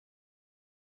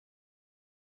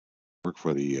work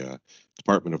for the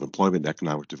Department of Employment and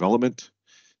Economic Development,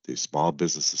 the Small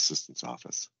Business Assistance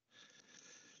Office.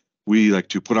 We like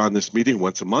to put on this meeting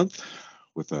once a month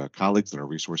with colleagues and our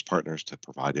resource partners to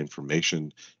provide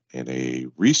information and a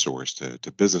resource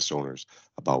to business owners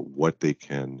about what they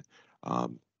can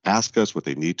ask us, what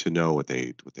they need to know, what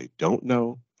they don't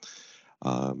know.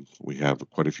 We have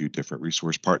quite a few different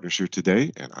resource partners here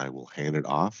today, and I will hand it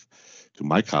off to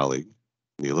my colleague,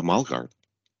 Neela Malgard.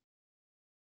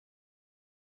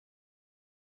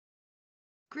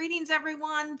 Greetings,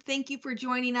 everyone. Thank you for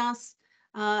joining us.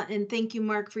 And thank you,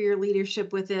 Mark, for your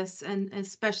leadership with this, and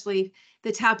especially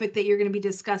the topic that you're going to be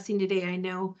discussing today. I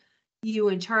know you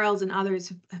and Charles and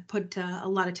others have put a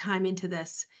lot of time into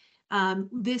this.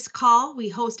 This call we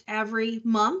host every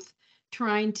month,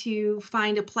 trying to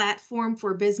find a platform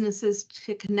for businesses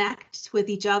to connect with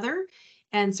each other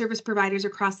and service providers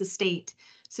across the state.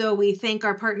 So we thank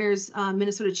our partners,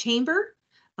 Minnesota Chamber,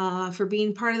 for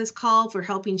being part of this call, for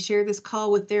helping share this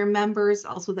call with their members,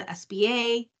 also the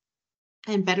SBA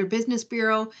and Better Business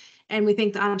Bureau. And we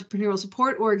thank the entrepreneurial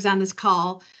support orgs on this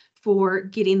call for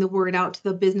getting the word out to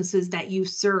the businesses that you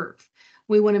serve.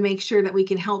 We want to make sure that we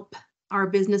can help our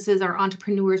businesses, our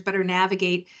entrepreneurs, better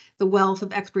navigate the wealth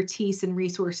of expertise and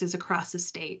resources across the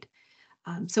state.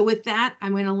 So with that,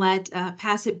 I'm going to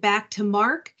pass it back to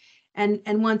Mark. And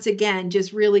once again,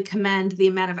 just really commend the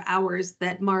amount of hours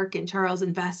that Mark and Charles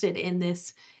invested in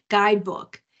this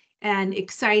guidebook, and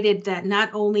excited that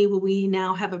not only will we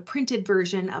now have a printed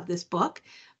version of this book,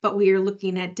 but we are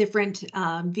looking at different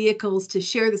vehicles to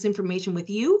share this information with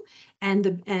you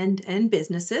and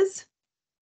businesses.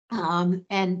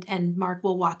 And Mark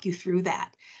will walk you through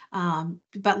that.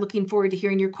 But looking forward to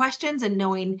hearing your questions and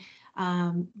knowing,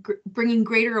 bringing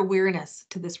greater awareness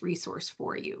to this resource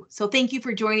for you. So thank you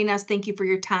for joining us. Thank you for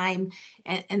your time.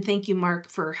 And thank you, Mark,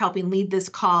 for helping lead this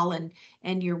call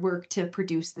and your work to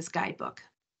produce this guidebook.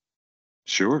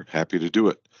 Sure, happy to do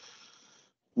it.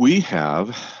 We have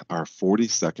our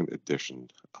 42nd edition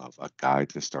of A Guide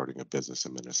to Starting a Business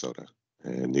in Minnesota.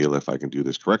 And Neil, if I can do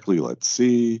this correctly, let's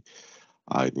see.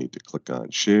 I need to click on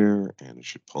share and it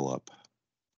should pull up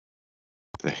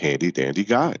the handy dandy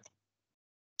guide.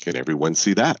 Can everyone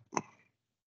see that?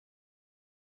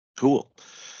 Cool.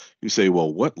 You say,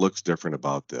 well, what looks different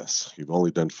about this? You've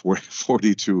only done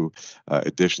 42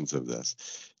 editions of this.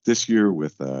 This year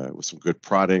with some good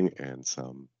prodding and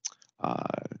some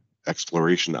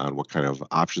exploration on what kind of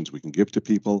options we can give to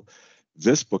people,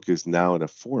 this book is now in a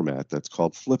format that's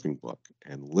called Flipping Book.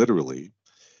 And literally,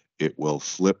 it will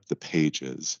flip the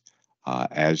pages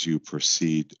as you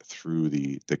proceed through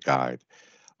the guide.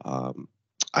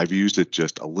 I've used it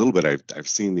just a little bit. I've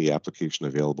seen the application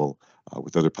available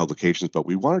with other publications, but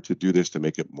we wanted to do this to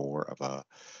make it more of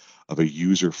a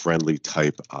user-friendly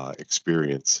type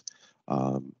experience.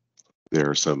 There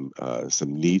are some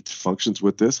neat functions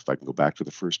with this. If I can go back to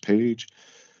the first page,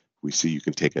 we see you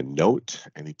can take a note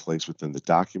any place within the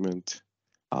document,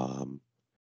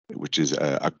 which is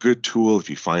a good tool if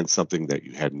you find something that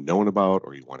you hadn't known about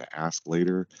or you want to ask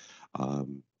later.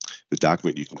 The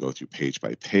document you can go through page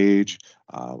by page.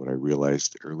 What I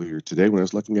realized earlier today when I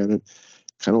was looking at it,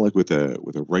 kind of like with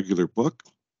a regular book,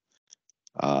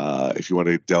 if you want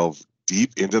to delve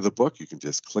deep into the book, you can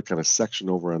just click on a section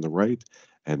over on the right,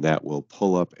 and that will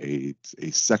pull up a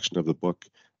section of the book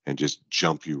and just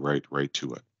jump you right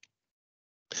to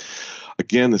it.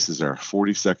 Again, this is our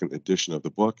 42nd edition of the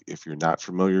book. If you're not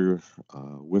familiar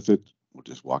with it, we'll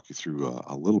just walk you through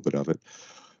a little bit of it.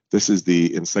 This is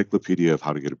the encyclopedia of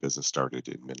how to get a business started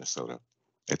in Minnesota.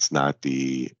 It's not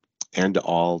the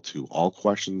end-all to all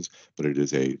questions, but it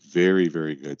is a very,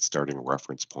 very good starting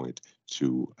reference point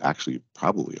to actually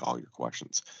probably all your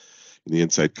questions. In the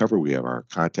inside cover, we have our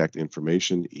contact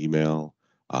information, email,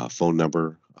 phone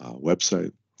number,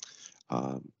 website.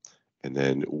 And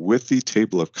then with the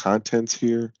table of contents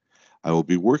here, I will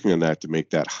be working on that to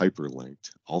make that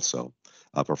hyperlinked also.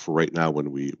 But for right now, when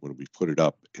we put it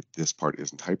up, this part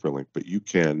isn't hyperlinked, but you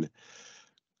can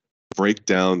break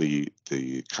down the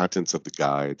contents of the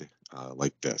guide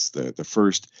like this. The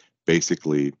first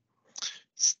basically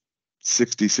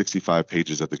 65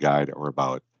 pages of the guide are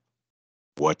about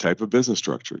what type of business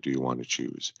structure do you want to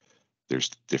choose. There's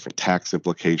different tax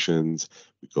implications.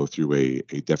 We go through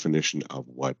a definition of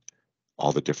what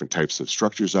all the different types of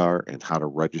structures are and how to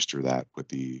register that with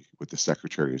the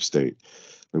Secretary of State.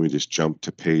 Let me just jump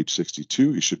to page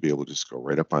 62. You should be able to just go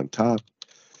right up on top,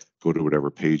 go to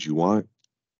whatever page you want.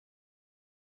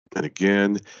 And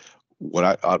again, what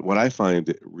I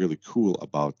find really cool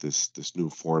about this new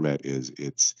format is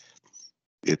it's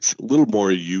a little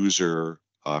more user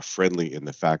friendly in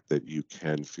the fact that you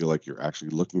can feel like you're actually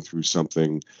looking through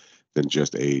something than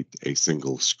just a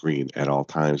single screen at all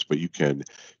times. But you can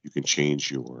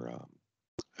change your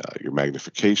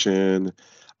magnification,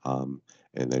 and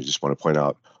I just want to point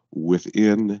out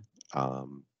within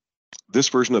this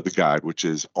version of the guide, which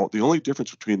is the only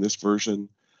difference between this version,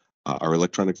 our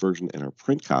electronic version, and our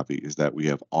print copy, is that we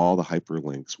have all the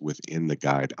hyperlinks within the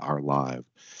guide are live.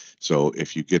 So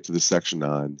if you get to the section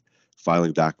on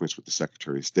filing documents with the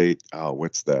Secretary of State,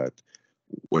 what's that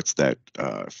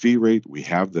fee rate? We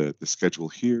have the schedule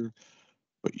here,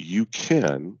 but you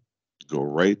can go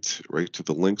right to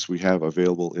the links we have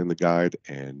available in the guide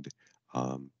and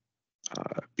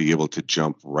be able to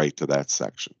jump right to that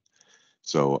section.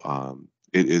 So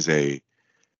it is a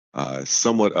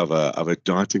somewhat of a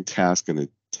daunting task, and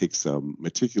it takes some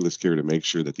meticulous care to make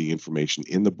sure that the information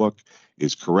in the book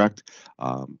is correct.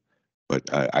 But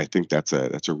I think that's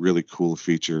a really cool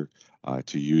feature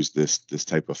to use this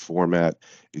type of format.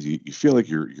 Is you feel like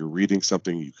you're reading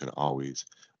something, you can always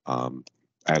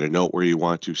add a note where you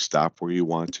want to, stop where you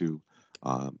want to.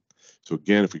 So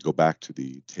again, if we go back to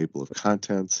the table of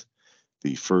contents,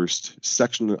 the first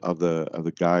section of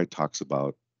the guide talks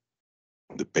about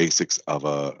the basics of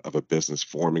a business,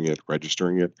 forming it,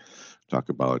 registering it. Talk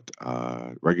about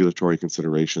regulatory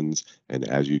considerations, and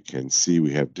as you can see,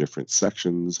 we have different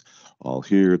sections all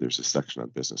here. There's a section on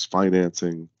business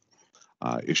financing,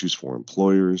 issues for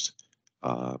employers.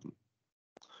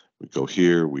 We go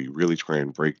here, we really try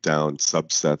and break down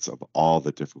subsets of all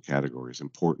the different categories,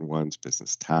 important ones,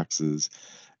 business taxes,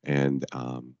 and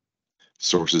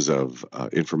sources of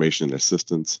information and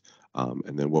assistance.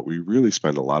 And then what we really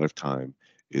spend a lot of time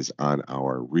is on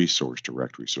our resource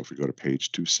directory. So if we go to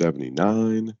page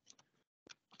 279,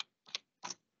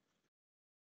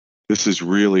 this is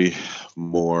really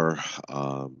more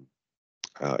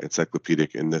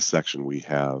encyclopedic. In this section, we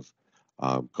have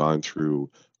gone through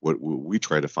what we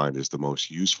try to find is the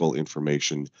most useful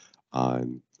information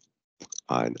on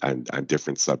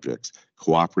different subjects.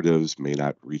 Cooperatives may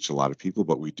not reach a lot of people,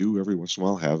 but we do every once in a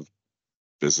while have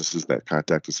businesses that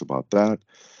contact us about that.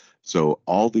 So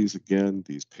all these, again,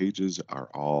 these pages are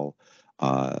all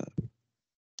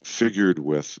figured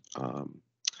with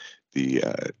the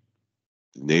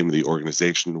name of the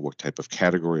organization, what type of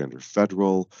category under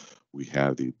federal. We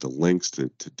have the links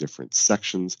to different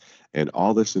sections, and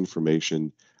all this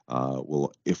information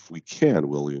will, if we can,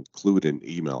 will include an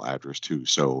email address too.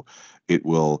 So it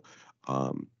will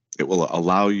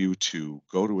allow you to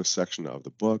go to a section of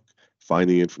the book, find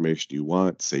the information you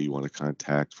want. Say you want to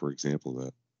contact, for example,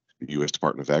 the U.S.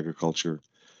 Department of Agriculture.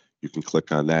 You can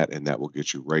click on that, and that will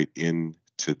get you right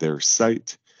into their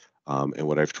site. And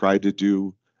what I've tried to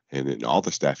do, and in all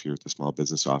the staff here at the Small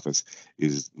Business Office,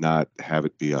 is not have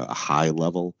it be a high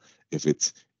level. If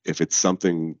it's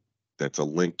something that's a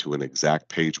link to an exact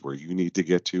page where you need to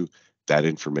get to, that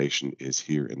information is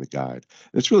here in the guide.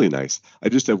 And it's really nice. I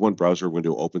just have one browser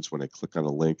window opens. When I click on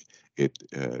a link, it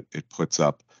puts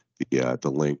up the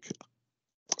link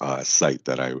site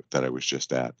that I was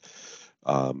just at.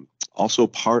 Also,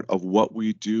 part of what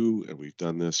we do, and we've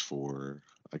done this for,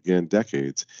 again,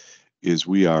 decades, is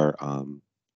we are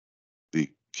the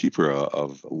keeper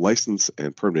of license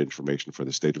and permit information for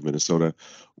the state of Minnesota.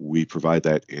 We provide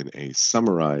that in a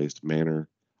summarized manner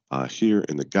here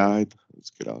in the guide.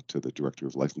 Let's get out to the Director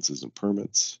of Licenses and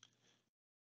Permits.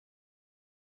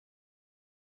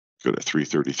 Go to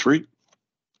 333.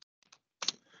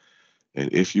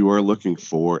 And if you are looking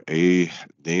for a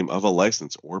name of a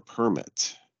license or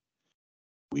permit,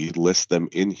 we list them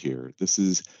in here. This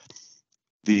is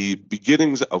the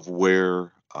beginnings of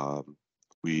where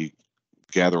we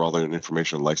gather all the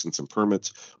information on license and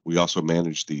permits. We also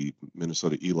manage the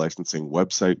Minnesota e-licensing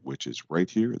website, which is right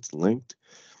here. It's linked.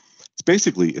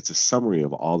 It's a summary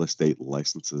of all the state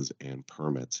licenses and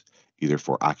permits, either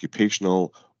for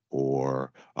occupational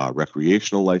or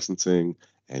recreational licensing,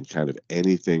 and kind of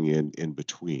anything in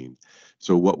between.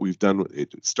 So what we've done,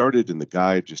 it started in the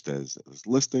guide just as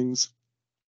listings,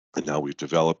 and now we've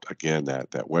developed, again, that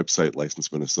website, License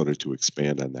Minnesota, to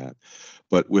expand on that.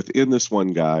 But within this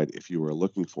one guide, if you are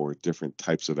looking for different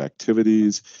types of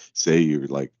activities, say you're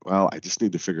like, well, I just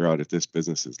need to figure out if this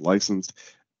business is licensed,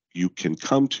 you can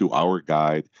come to our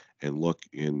guide and look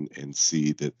in and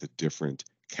see that the different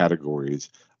categories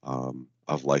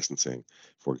of licensing.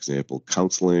 For example,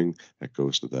 counseling, that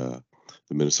goes to the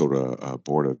Minnesota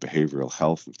Board of Behavioral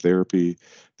Health and Therapy.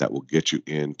 That will get you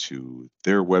into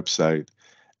their website.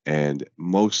 And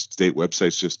most state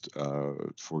websites, just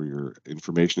for your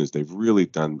information, is they've really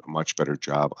done a much better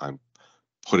job on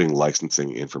putting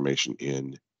licensing information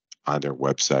in on their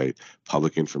website,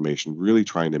 public information, really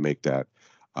trying to make that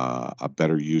a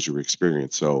better user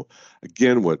experience. So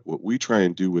again, what we try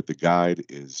and do with the guide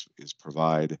is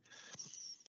provide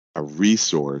a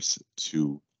resource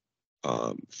to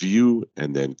view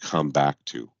and then come back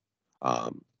to.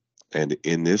 Um, and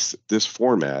in this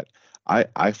format,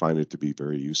 I find it to be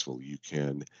very useful. You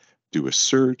can do a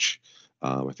search.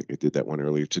 I think I did that one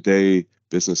earlier today.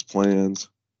 Business plans.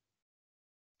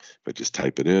 If I just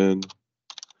type it in,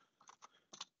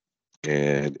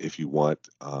 and if you want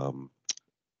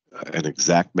an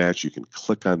exact match, you can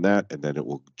click on that, and then it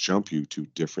will jump you to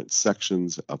different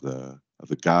sections of the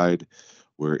guide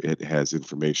where it has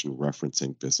information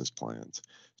referencing business plans.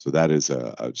 So that is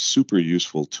a super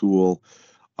useful tool.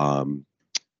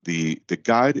 The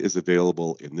guide is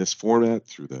available in this format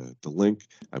through the link.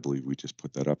 I believe we just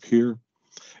put that up here.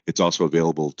 It's also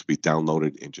available to be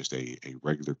downloaded in just a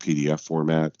regular PDF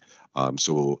format.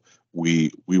 So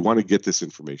we want to get this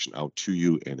information out to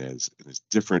you in as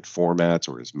different formats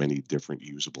or as many different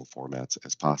usable formats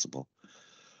as possible.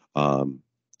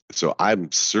 So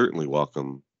I'm certainly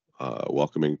welcoming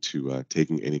to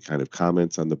taking any kind of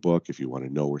comments on the book. If you want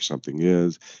to know where something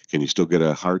is, can you still get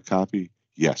a hard copy?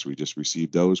 Yes, we just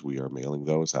received those. We are mailing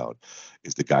those out.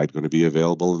 Is the guide going to be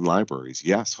available in libraries?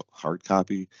 Yes, hard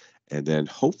copy. And then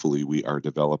hopefully we are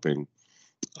developing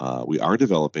our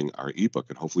ebook,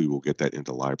 and hopefully we'll get that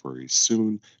into libraries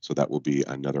soon. So that will be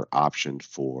another option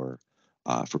for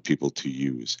people to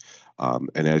use.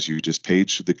 And as you just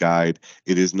page through the guide,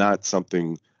 it is not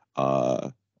something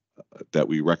that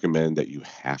we recommend that you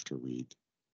have to read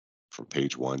from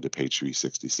page 1 to page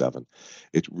 367.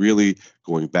 It's really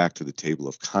going back to the table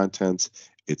of contents.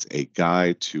 It's a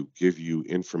guide to give you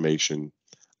information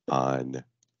on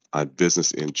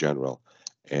business in general.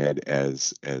 And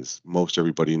as most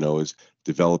everybody knows,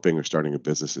 developing or starting a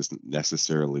business isn't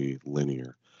necessarily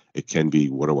linear. It can be,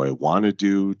 what do I want to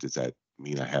do? Does that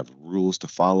mean I have rules to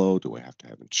follow? Do I have to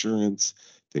have insurance?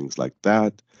 Things like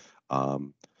that. But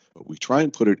we try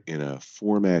and put it in a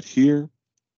format here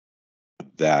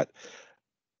that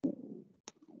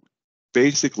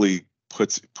basically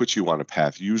puts you on a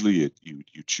path. Usually you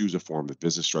choose a form of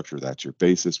business structure. That's your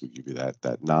basis. We give you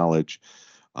that knowledge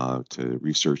to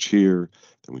research here.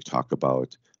 Then we talk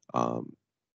about how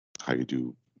you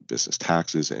do business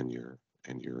taxes and your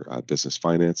business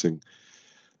financing.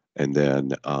 And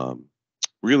then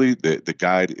really the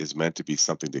guide is meant to be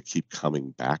something to keep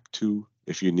coming back to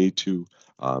if you need to,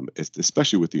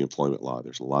 especially with the employment law.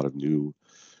 There's a lot of new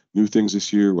things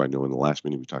this year. I know in the last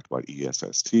meeting we talked about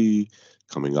ESST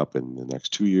coming up in the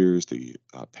next 2 years, the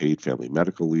paid family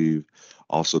medical leave.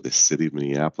 Also, the city of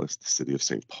Minneapolis, the city of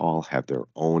St. Paul have their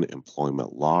own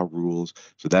employment law rules.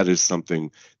 So that is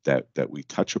something that we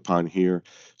touch upon here.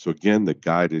 So again, the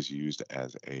guide is used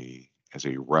as a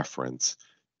reference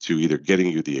to either getting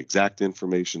you the exact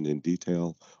information in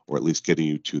detail or at least getting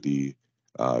you to the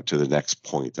next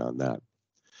point on that.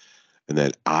 And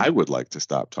then I would like to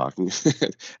stop talking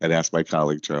and ask my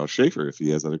colleague Charles Schaefer if he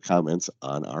has other comments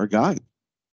on our guide.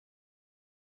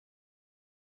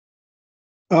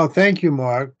 Oh, thank you,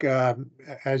 Mark.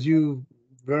 As you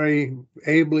very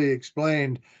ably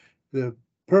explained, the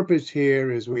purpose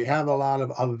here is we have a lot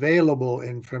of available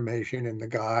information in the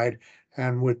guide,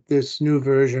 and with this new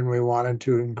version, we wanted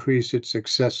to increase its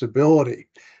accessibility.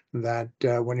 That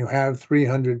when you have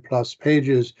 300 plus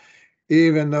pages,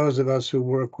 even those of us who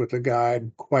work with the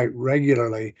guide quite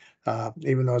regularly,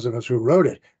 even those of us who wrote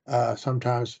it,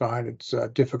 sometimes find it's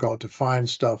difficult to find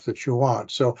stuff that you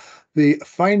want. So the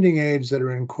finding aids that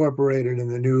are incorporated in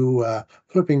the new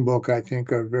flipping book, I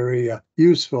think, are very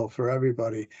useful for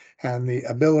everybody. And the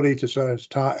ability to sort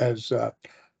of, as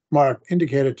Mark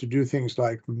indicated, to do things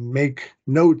like make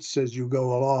notes as you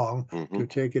go along to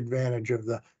take advantage of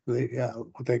the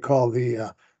what they call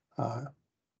the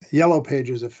Yellow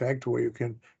Pages effect, where you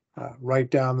can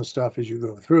write down the stuff as you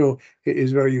go through,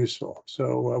 is very useful.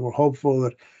 So we're hopeful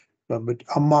that but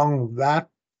among that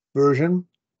version,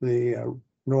 the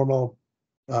normal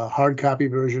hard copy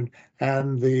version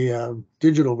and the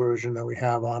digital version that we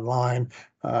have online,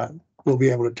 we'll be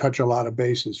able to touch a lot of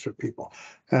bases for people.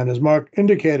 And as Mark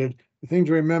indicated, the thing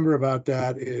to remember about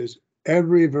that is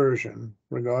every version,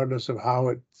 regardless of how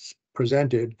it's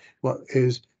presented,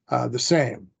 is the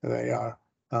same.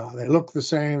 They look the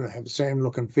same, they have the same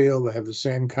look and feel, they have the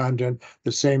same content,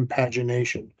 the same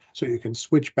pagination. So you can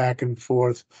switch back and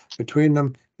forth between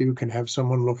them. You can have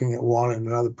someone looking at one and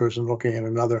another person looking at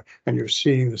another, and you're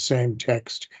seeing the same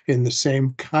text in the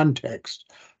same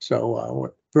context. So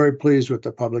we're very pleased with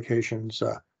the publication's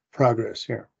progress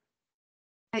here.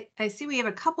 I see we have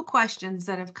a couple questions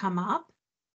that have come up.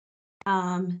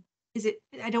 Is it,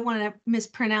 I don't want to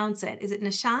mispronounce it. Is it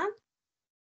Nishan?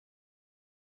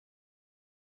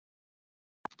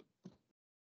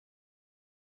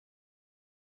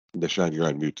 Nishan, you're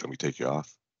on mute. Let me take you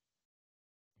off.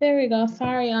 There we go.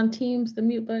 Sorry, on Teams, the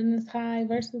mute button is high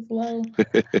versus low.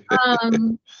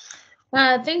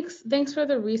 Thanks for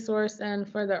the resource and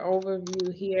for the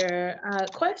overview here.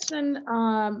 Question,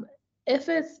 if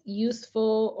it's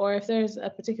useful or if there's a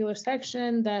particular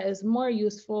section that is more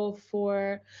useful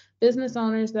for business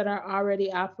owners that are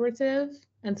already operative,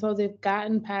 and so they've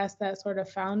gotten past that sort of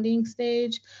founding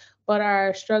stage, but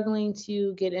are struggling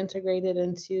to get integrated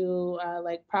into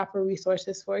like proper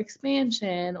resources for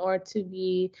expansion, or to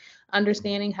be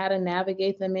understanding how to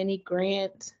navigate the many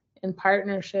grant and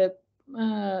partnership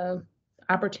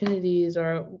opportunities,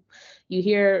 or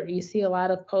you see a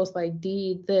lot of posts like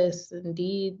deed this and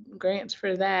deed grants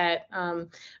for that.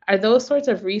 Are those sorts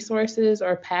of resources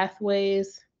or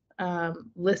pathways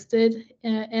listed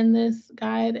in this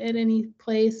guide at any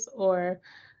place? Or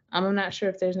I'm not sure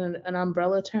if there's an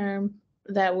umbrella term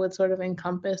that would sort of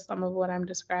encompass some of what I'm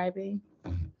describing.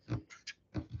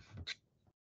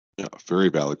 Yeah, very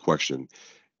valid question.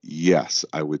 Yes,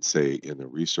 I would say in the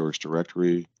resource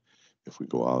directory, if we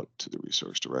go out to the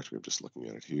resource directory, I'm just looking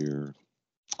at it here.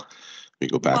 Let me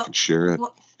go back and share it.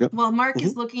 Well, Mark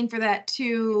is looking for that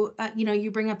too.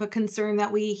 You bring up a concern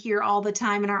that we hear all the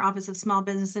time in our Office of Small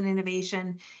Business and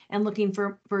Innovation, and looking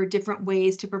for different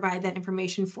ways to provide that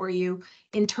information for you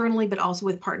internally, but also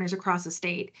with partners across the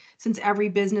state. Since every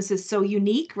business is so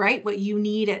unique, right? What you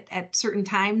need at certain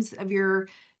times of your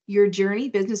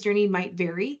business journey might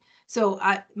vary. So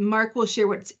Mark will share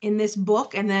what's in this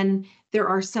book, and then there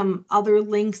are some other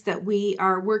links that we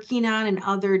are working on and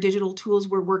other digital tools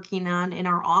we're working on in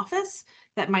our office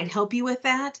that might help you with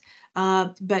that.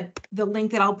 But the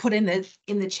link that I'll put in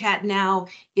the chat now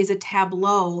is a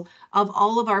tableau of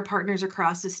all of our partners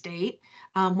across the state,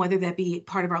 whether that be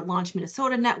part of our Launch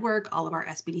Minnesota network, all of our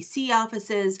SBDC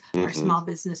offices, our small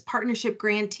business partnership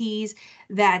grantees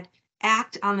that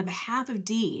act on the behalf of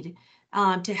DEED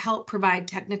to help provide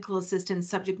technical assistance,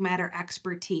 subject matter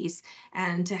expertise,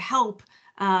 and to help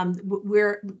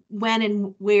when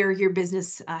and where your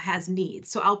business has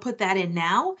needs. So I'll put that in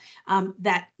now.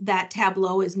 That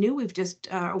tableau is new. We've just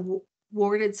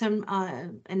awarded some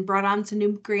and brought on some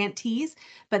new grantees,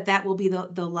 but that will be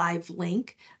the live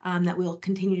link that we'll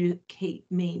continue to keep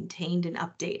maintained and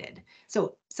updated.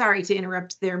 So sorry to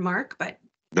interrupt there, Mark, but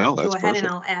no, that's go ahead perfect.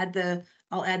 And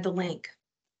I'll add the link.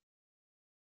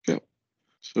 Yeah.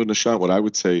 So Nishan, what I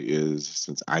would say is,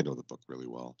 since I know the book really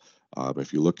well,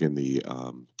 if you look in the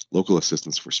local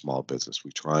assistance for small business,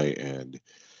 we try and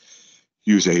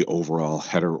use a overall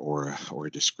header or a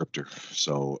descriptor.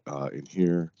 So in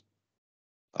here,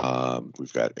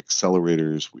 we've got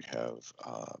accelerators, we have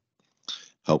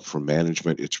help from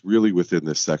management. It's really within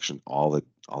this section all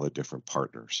the different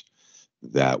partners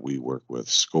that we work with: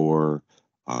 SCORE,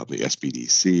 the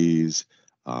SBDCs.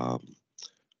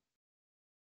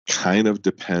 Kind of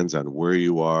depends on where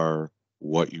you are,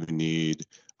 what you need,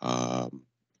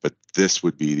 but this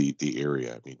would be the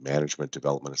area. I mean, management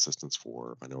development assistance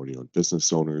for minority-owned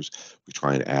business owners. We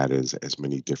try and add as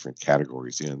many different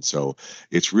categories in. So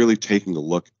it's really taking a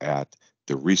look at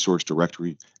the resource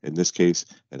directory in this case,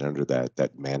 and under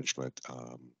that management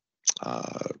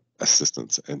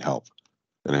assistance and help.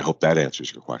 And I hope that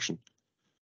answers your question.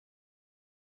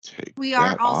 We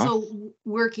are also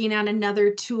working on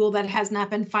another tool that has not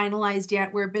been finalized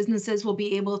yet, where businesses will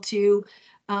be able to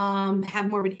have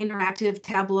more of an interactive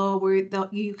tableau where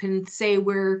you can say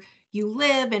where you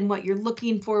live and what you're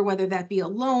looking for, whether that be a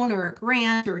loan or a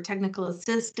grant or technical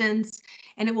assistance,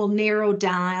 and it will narrow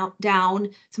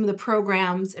down some of the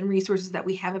programs and resources that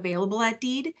we have available at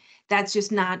DEED. That's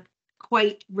just not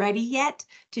quite ready yet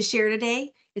to share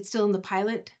today. It's still in the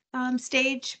pilot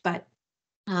stage, but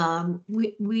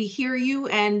we hear you,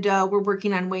 and we're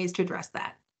working on ways to address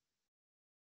that.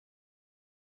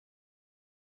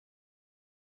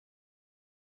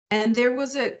 And there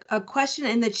was a question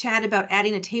in the chat about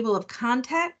adding a table of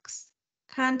contents.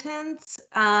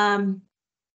 And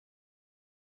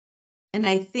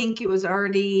I think it was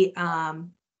already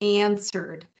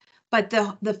answered. But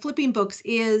the Flipping Books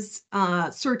is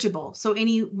searchable. So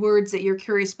any words that you're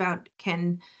curious about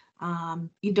can,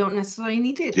 you don't necessarily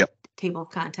need to table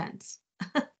of contents.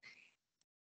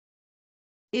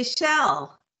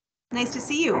 Ishelle, nice to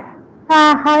see you.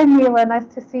 Hi, Mila.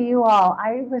 Nice to see you all.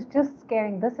 I was just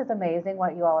scanning. This is amazing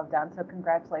what you all have done. So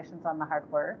congratulations on the hard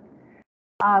work.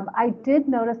 I did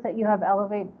notice that you have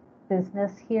Elevate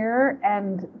Business here.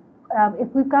 And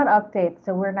if we've got updates,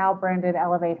 so we're now branded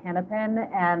Elevate Hennepin,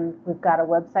 and we've got a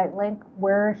website link,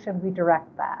 where should we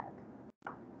direct that?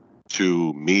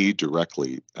 To me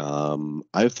directly.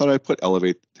 I thought I put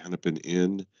Elevate Hennepin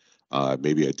in.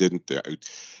 Maybe I didn't.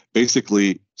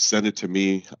 basically send it to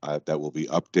me. That will be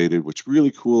updated. What's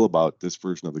really cool about this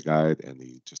version of the guide and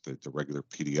the regular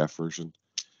PDF version,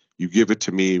 you give it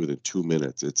to me within 2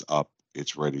 minutes. It's up.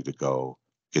 It's ready to go.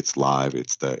 It's live.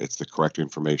 It's the correct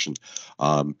information.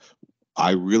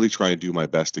 I really try and do my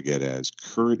best to get as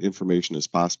current information as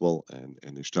possible.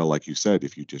 And Estelle, like you said,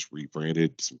 if you just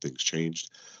rebranded, some things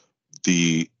changed.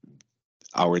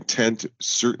 Our intent,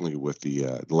 certainly with the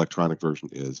electronic version,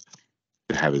 is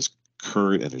to have as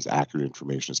current and as accurate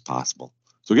information as possible.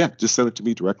 So yeah, just send it to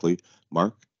me directly,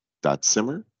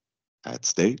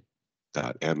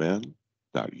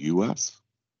 mark.simmer@state.mn.us.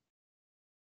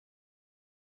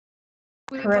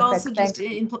 We've Terrific, also just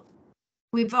thanks.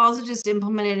 we've also just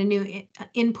implemented a new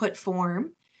input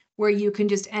form where you can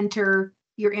just enter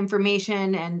your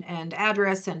information and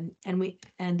address, and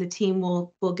the team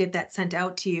will get that sent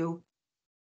out to you.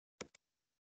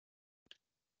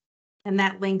 And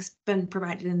that link's been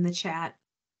provided in the chat.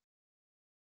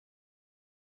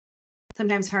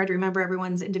 Sometimes hard to remember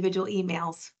everyone's individual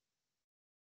emails.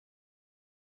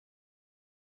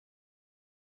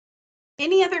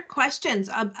 Any other questions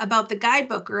about the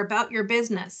guidebook or about your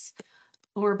business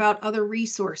or about other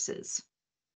resources?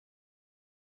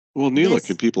 Well, Neela,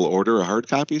 can people order a hard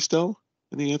copy still?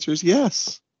 And the answer is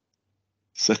yes.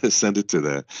 Send it to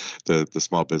the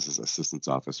Small Business Assistance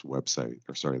Office website,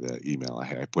 or sorry, the email.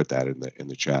 I put that in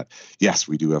the chat. Yes,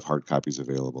 we do have hard copies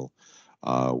available.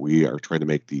 We are trying to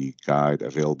make the guide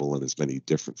available in as many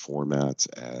different formats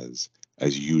as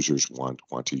users want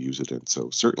to use it in. So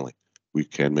certainly, we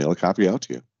can mail a copy out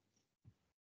to you.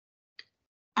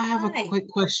 I have Hi. a quick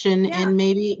question, Yeah. and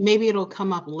maybe it'll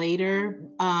come up later.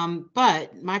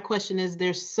 But my question is,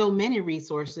 there's so many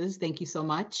resources. Thank you so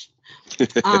much. Is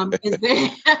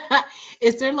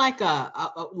there like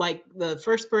like the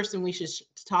first person we should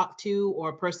talk to, or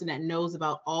a person that knows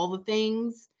about all the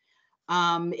things?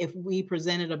 If we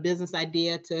presented a business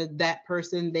idea to that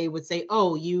person, they would say,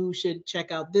 "Oh, you should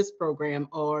check out this program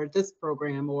or this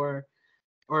program or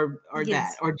Yes.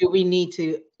 that." Or do we need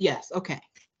to? Yes. Okay.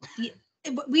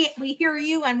 We hear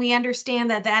you, and we understand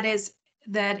that it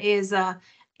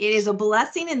is a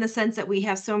blessing in the sense that we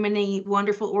have so many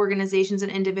wonderful organizations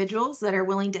and individuals that are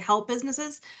willing to help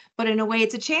businesses, but in a way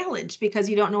it's a challenge because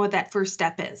you don't know what that first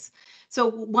step is. So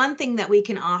one thing that we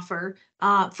can offer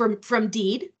from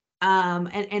Deed,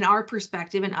 and our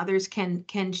perspective, and others can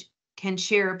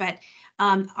share, but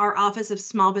our Office of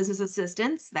Small Business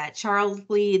Assistance that Charles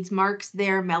leads, Mark's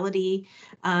there, Melody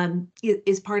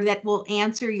is part of that. Will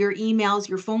answer your emails,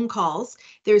 your phone calls.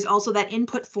 There's also that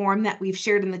input form that we've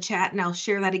shared in the chat, and I'll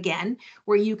share that again,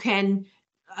 where you can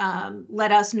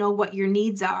let us know what your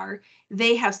needs are.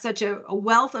 They have such a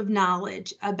wealth of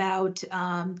knowledge about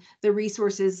the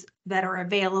resources that are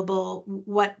available,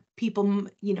 what people,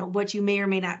 what you may or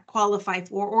may not qualify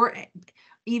for, or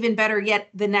even better yet,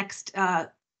 the next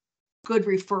good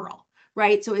referral,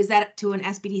 right? So is that to an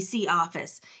SBDC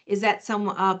office? Is that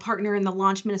some partner in the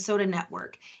Launch Minnesota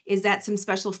network? Is that some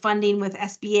special funding with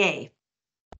SBA?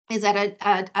 Is that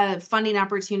a funding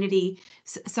opportunity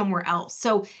somewhere else?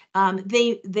 So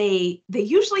they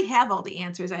usually have all the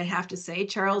answers, I have to say.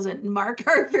 Charles and Mark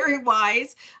are very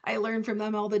wise. I learn from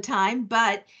them all the time,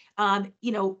 but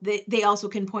they also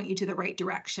can point you to the right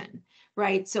direction,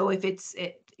 right? So as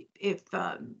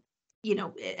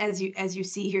you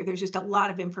see here, there's just a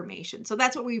lot of information. So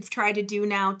that's what we've tried to do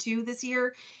now too this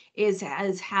year, is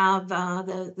have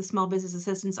the Small Business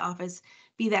Assistance Office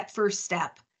be that first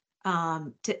step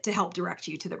to help direct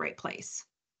you to the right place.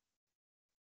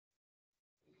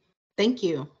 Thank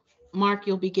you. Mark,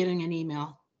 you'll be getting an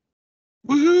email.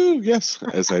 Woohoo! Yes,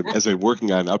 as I'm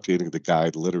working on updating the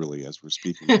guide, literally as we're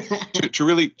speaking, to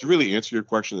really answer your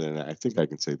question, and I think I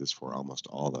can say this for almost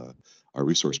all our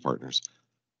resource partners.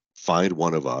 Find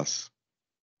one of us.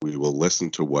 We will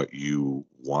listen to what you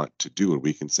want to do, and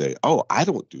we can say, "Oh, I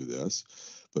don't do this,"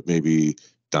 but maybe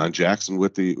Don Jackson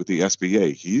with the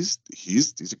SBA, he's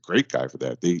a great guy for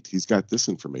that. He's got this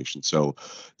information. So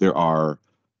there's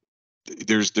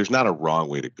not a wrong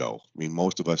way to go. I mean,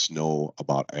 most of us know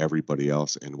about everybody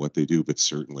else and what they do, but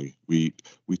certainly we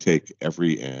take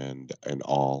every and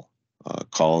all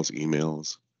calls,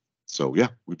 emails. So yeah,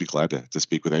 we'd be glad to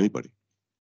speak with anybody.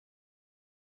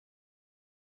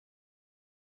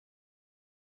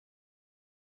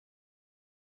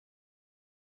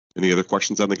 Any other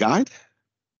questions on the guide?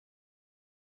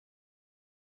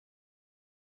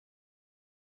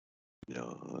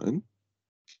 None.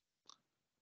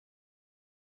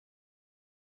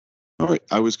 All right,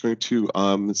 I was going to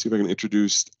let's see if I can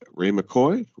introduce Ray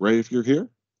McCoy. Ray, if you're here.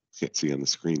 Can't see on the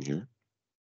screen here.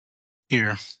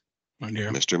 Here. Right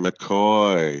here. Mr.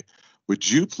 McCoy, would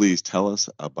you please tell us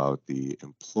about the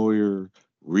Employer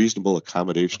Reasonable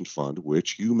Accommodation Fund,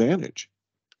 which you manage?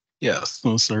 Yes,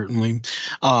 most certainly.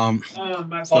 I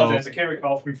apologize, I can't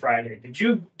recall from Friday. Did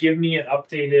you give me an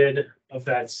updated of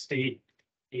that state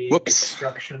aid Whoops.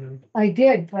 construction? I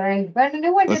did, but I read a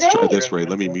new one Let's today. try this, Ray.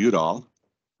 Let me mute all.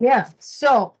 Yeah,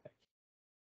 so.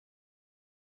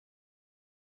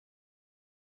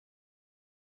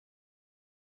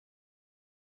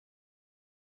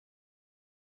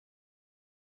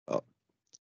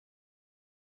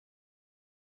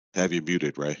 Have you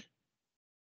muted, Ray?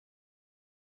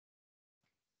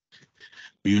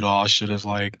 Mute all. Should have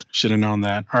known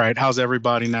that. All right, how's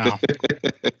everybody now?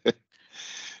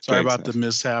 Sorry about the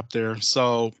mishap there.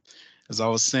 So, as I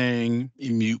was saying,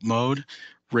 in mute mode,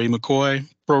 Ray McCoy,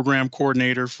 Program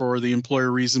Coordinator for the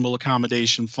Employer Reasonable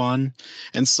Accommodation Fund.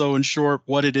 And so, in short,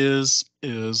 what it is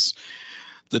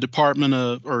the Department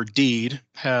of, or DEED,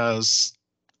 has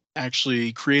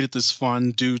actually created this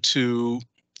fund due to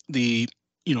the,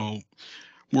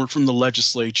 work from the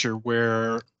legislature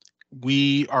where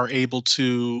we are able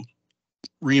to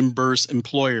reimburse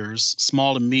employers,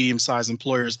 small to medium-sized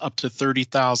employers, up to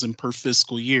 $30,000 per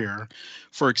fiscal year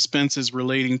for expenses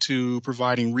relating to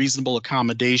providing reasonable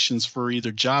accommodations for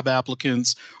either job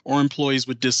applicants or employees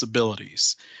with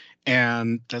disabilities.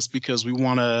 And that's because we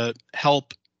want to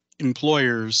help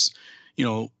employers,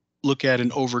 look at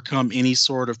and overcome any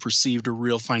sort of perceived or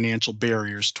real financial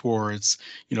barriers towards,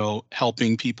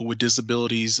 helping people with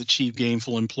disabilities achieve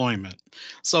gainful employment.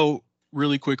 So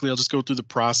really quickly, I'll just go through the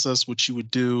process. What you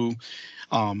would do,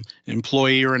 an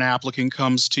employee or an applicant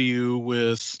comes to you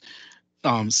with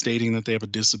stating that they have a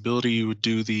disability. You would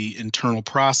do the internal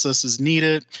processes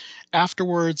needed.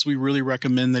 Afterwards, we really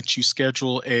recommend that you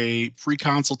schedule a free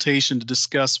consultation to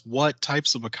discuss what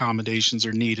types of accommodations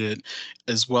are needed,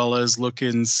 as well as look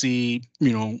and see,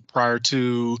 prior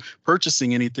to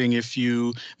purchasing anything, if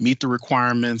you meet the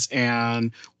requirements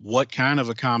and what kind of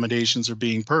accommodations are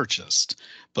being purchased.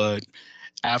 But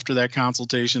after that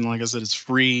consultation, like I said, it's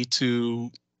free to,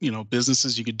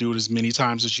 businesses. You could do it as many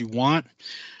times as you want.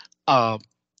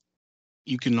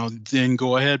 You can then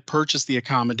go ahead, purchase the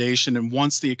accommodation, and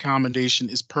once the accommodation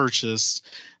is purchased,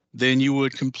 then you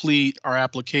would complete our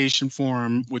application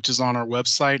form, which is on our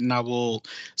website, and I will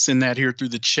send that here through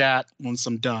the chat once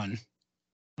I'm done.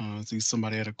 I think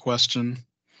somebody had a question.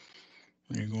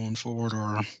 Are you going forward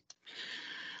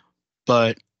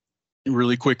but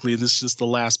really quickly, this is just the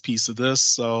last piece of this.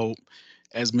 So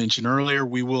as mentioned earlier,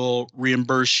 we will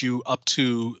reimburse you up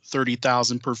to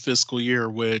 $30,000 per fiscal year,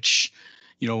 which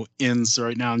ends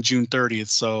right now on June 30th.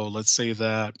 So let's say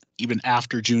that even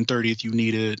after June 30th, you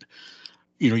needed,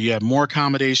 you had more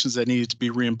accommodations that needed to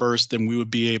be reimbursed, then we would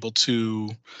be able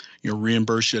to,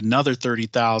 reimburse you another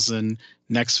 $30,000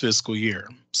 next fiscal year.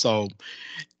 So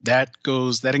that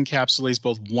encapsulates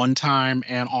both one-time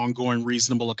and ongoing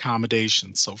reasonable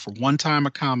accommodations. So for one-time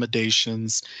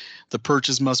accommodations, the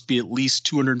purchase must be at least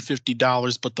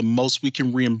 $250, but the most we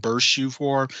can reimburse you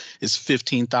for is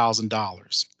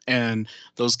 $15,000. And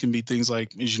those can be things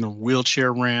like,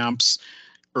 wheelchair ramps,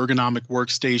 ergonomic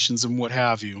workstations, and what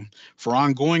have you. For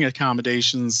ongoing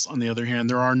accommodations, on the other hand,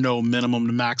 there are no minimum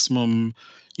to maximum,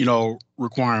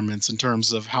 requirements in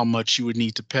terms of how much you would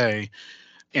need to pay.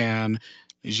 And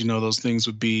as you know, those things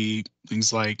would be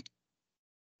things like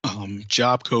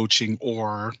job coaching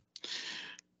or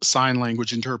sign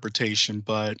language interpretation.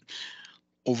 But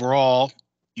overall,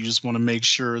 you just want to make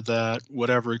sure that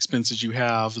whatever expenses you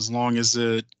have, as long as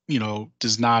it,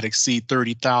 does not exceed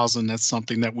 $30,000, that's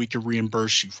something that we can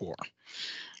reimburse you for.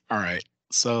 All right.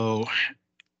 So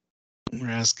we're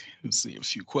going to ask, let's see, a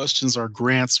few questions. Are the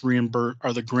grants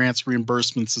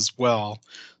reimbursements as well?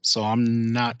 So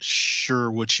I'm not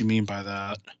sure what you mean by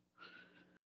that.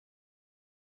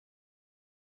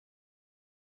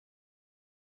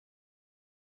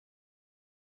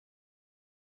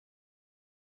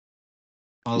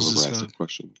 Whoever asked the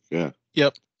question, yeah.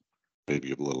 Yep. Maybe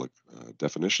give a little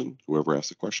definition, whoever asked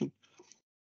the question.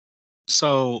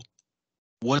 So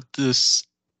what this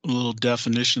little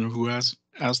definition of who asked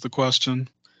the question?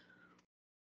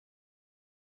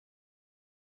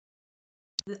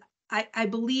 I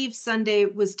believe Sunday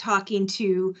was talking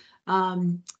to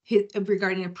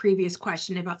regarding a previous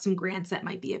question about some grants that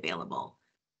might be available.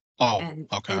 Oh,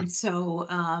 okay. And so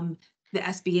the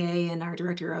SBA and our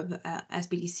director of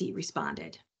SBDC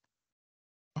responded.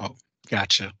 Oh,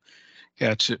 gotcha.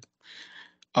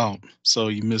 Oh, so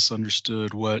you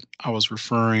misunderstood what I was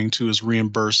referring to as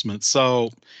reimbursement. So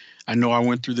I know I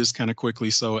went through this kind of quickly.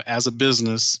 So as a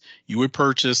business, you would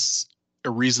purchase a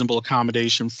reasonable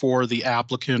accommodation for the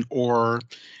applicant or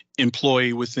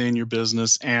employee within your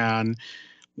business. And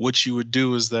what you would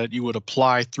do is that you would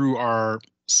apply through our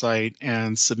site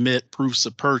and submit proofs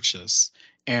of purchase,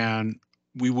 and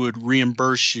we would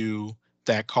reimburse you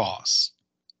that cost.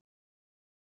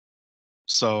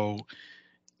 So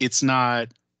it's not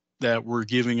that we're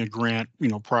giving a grant,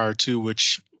 prior to,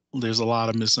 which there's a lot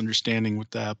of misunderstanding with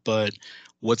that, but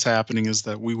what's happening is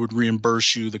that we would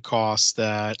reimburse you the costs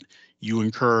that you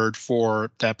incurred for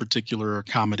that particular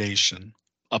accommodation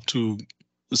up to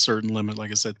a certain limit, like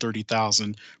I said,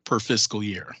 30,000 per fiscal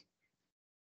year.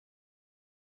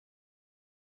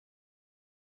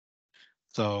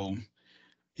 So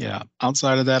yeah,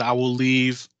 outside of that, I will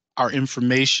leave our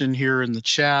information here in the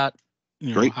chat,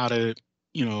 Great. how to,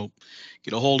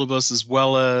 get a hold of us, as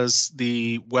well as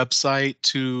the website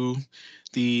to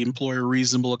the Employer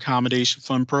Reasonable Accommodation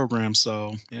Fund program.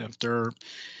 So yeah, if there,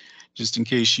 just in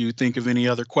case you think of any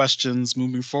other questions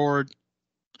moving forward,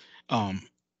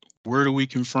 where do we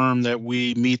confirm that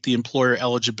we meet the employer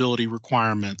eligibility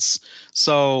requirements?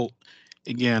 So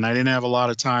again, I didn't have a lot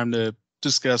of time to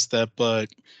discuss that, but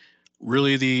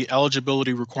really the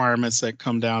eligibility requirements that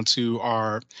come down to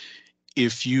are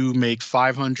if you make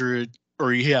 500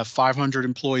 or you have 500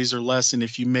 employees or less, and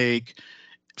if you make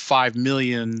 5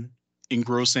 million in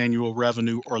gross annual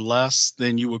revenue or less,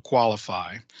 then you would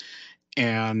qualify.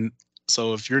 And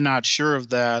so if you're not sure of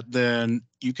that, then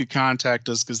you could contact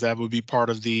us, because that would be part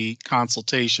of the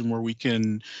consultation where we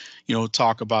can,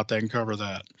 talk about that and cover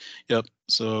that. Yep.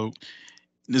 So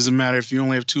it doesn't matter if you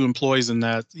only have 2 employees in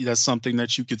that, that's something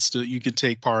that you could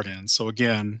take part in. So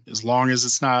again, as long as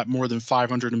it's not more than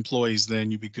 500 employees, then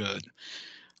you'd be good.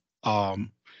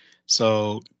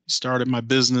 So started my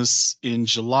business in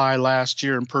July last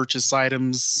year and purchased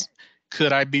items.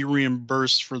 Could I be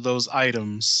reimbursed for those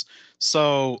items?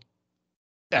 So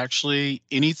actually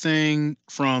anything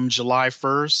from July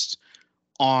 1st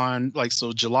on,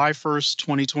 so July 1st,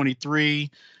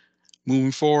 2023,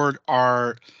 moving forward,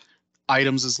 are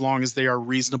items, as long as they are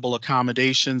reasonable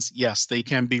accommodations, yes, they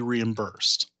can be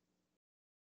reimbursed.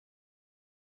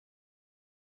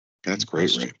 That's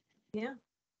great, Ray. Yeah.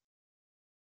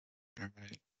 All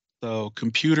right. So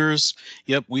computers,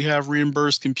 yep, we have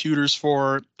reimbursed computers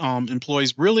for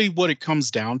employees. Really what it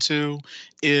comes down to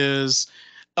is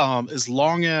as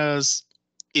long as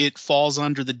it falls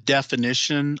under the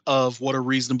definition of what a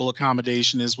reasonable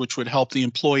accommodation is, which would help the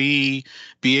employee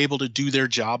be able to do their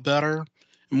job better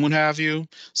and what have you.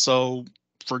 So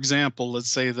for example, let's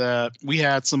say that we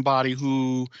had somebody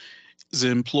who is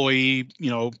an employee,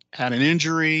 had an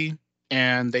injury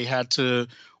and they had to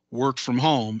work from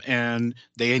home, and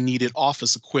they needed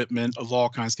office equipment of all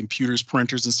kinds, computers,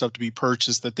 printers, and stuff to be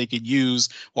purchased that they could use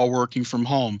while working from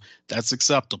home. That's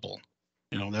acceptable.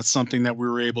 That's something that we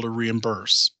were able to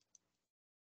reimburse.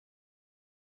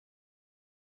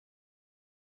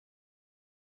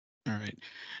 All right.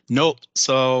 Nope.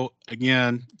 So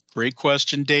again, great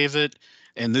question, David.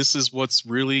 And this is what's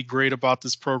really great about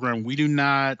this program. We do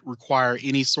not require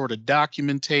any sort of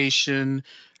documentation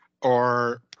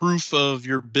or proof of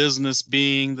your business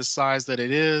being the size that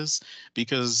it is,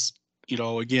 because,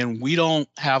 again, we don't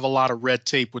have a lot of red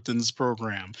tape within this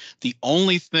program. The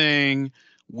only thing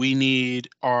we need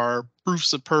are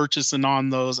proofs of purchase, and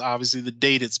on those, obviously the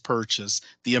date it's purchased,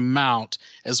 the amount,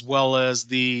 as well as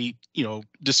the,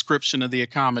 description of the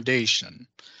accommodation.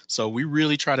 So we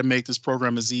really try to make this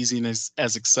program as easy and as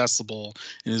accessible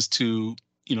as to,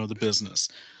 the business.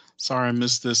 Sorry, I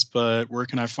missed this, but where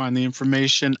can I find the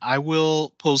information? I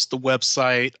will post the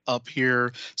website up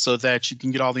here so that you can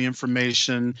get all the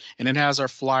information, and it has our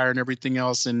flyer and everything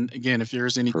else. And again, if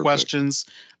there's any Perfect. questions,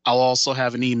 I'll also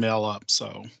have an email up.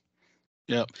 So,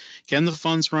 yep. Can the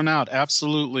funds run out?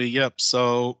 Absolutely. Yep.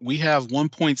 So we have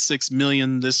 1.6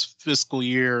 million this fiscal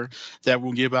year that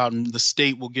we'll give out, and the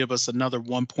state will give us another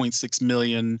 1.6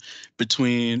 million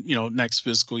between, next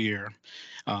fiscal year.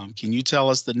 Can you tell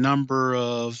us the number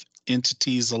of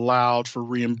entities allowed for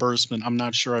reimbursement? I'm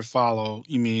not sure I follow.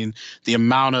 You mean the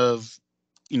amount of,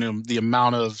 the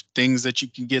amount of things that you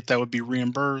can get that would be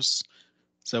reimbursed?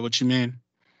 Is that what you mean?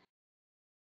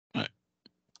 All right.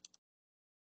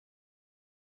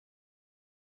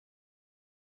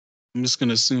 I'm just going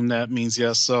to assume that means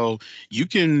yes. So you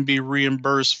can be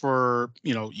reimbursed for,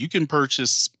 you can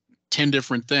purchase 10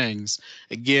 different things.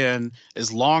 Again,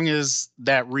 as long as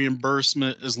that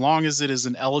reimbursement, as long as it is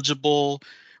an eligible,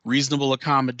 reasonable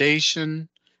accommodation,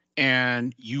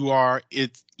 and you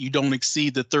don't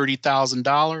exceed the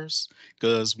 $30,000,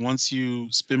 because once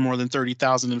you spend more than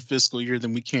 $30,000 in a fiscal year,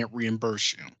 then we can't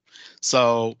reimburse you.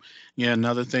 So yeah,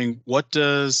 another thing, what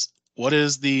is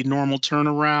the normal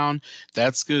turnaround?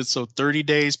 That's good. So 30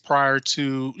 days prior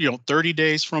to, 30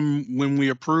 days from when we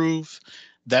approve,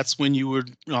 that's when you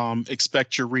would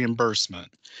expect your reimbursement.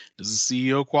 Does the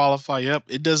CEO qualify? Yep.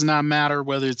 It does not matter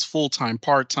whether it's full-time,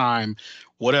 part-time,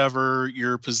 whatever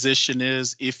your position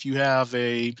is. If you have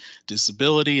a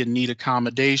disability and need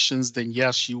accommodations, then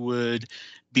yes, you would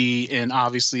be, and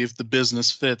obviously if the business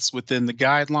fits within the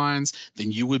guidelines,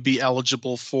 then you would be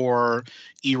eligible for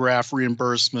ERAF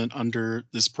reimbursement under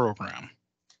this program.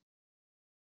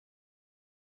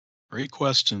 Great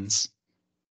questions.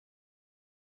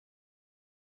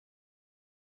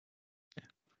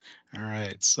 All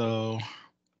right, so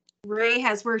Ray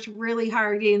has worked really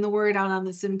hard getting the word out on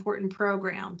this important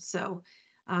program. So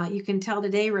you can tell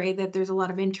today, Ray, that there's a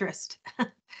lot of interest.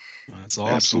 that's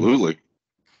awesome. Absolutely.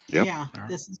 Yep. Yeah,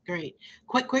 this is great.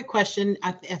 Quick question.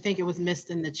 I think it was missed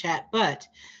in the chat, but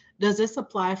does this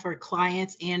apply for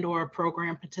clients and or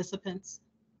program participants?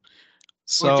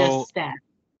 Or just staff?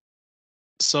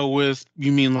 So with,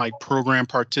 you mean like program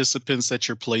participants that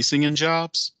you're placing in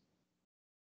jobs?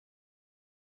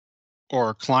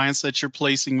 Or clients that you're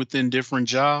placing within different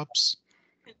jobs?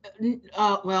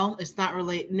 Well, it's not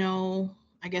related. No,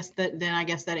 I guess that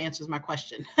answers my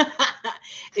question.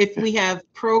 If we have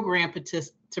program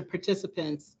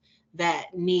participants that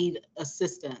need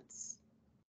assistance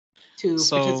to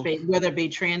participate, whether it be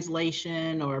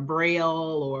translation or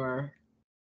Braille or.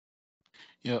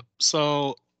 Yeah.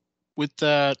 So with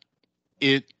that,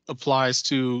 it applies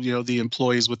to, you know, the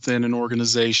employees within an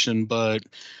organization, but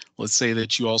let's say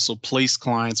that you also place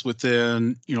clients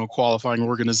within, you know, qualifying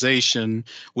organization,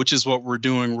 which is what we're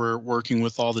doing. We're working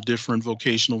with all the different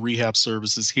vocational rehab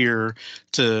services here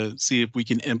to see if we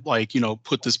can, like, you know,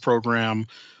 put this program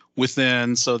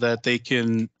within so that they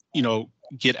can, you know,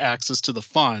 get access to the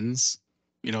funds.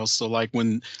 You know, so like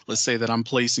when, let's say that I'm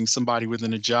placing somebody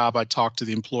within a job, I talk to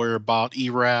the employer about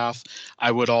ERAF.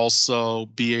 I would also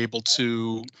be able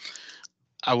to,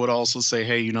 I would also say,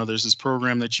 hey, you know, there's this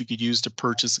program that you could use to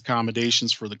purchase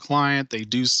accommodations for the client. They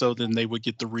do so, then they would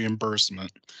get the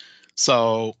reimbursement.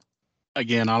 So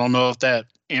again, I don't know if that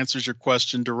answers your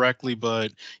question directly,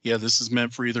 but yeah, this is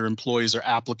meant for either employees or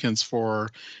applicants for,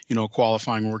 you know,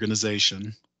 qualifying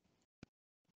organization.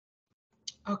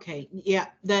 Okay, yeah,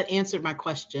 that answered my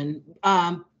question.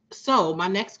 So my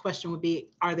next question would be,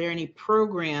 are there any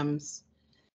programs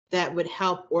that would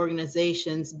help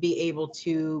organizations be able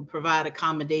to provide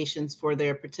accommodations for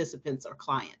their participants or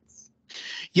clients?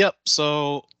 Yep.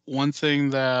 So one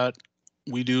thing that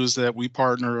we do is that we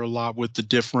partner a lot with the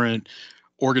different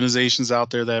organizations out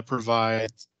there that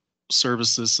provide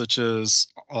services such as,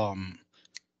 I'm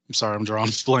sorry, I'm drawing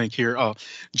a blank here,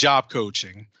 job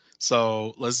coaching.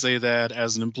 So let's say that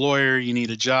as an employer, you need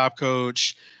a job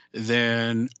coach,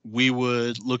 then we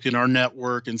would look in our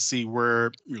network and see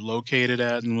where you're located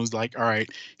at and was like, all right,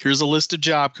 here's a list of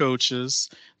job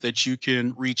coaches that you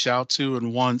can reach out to.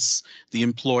 And once the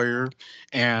employer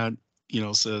and, you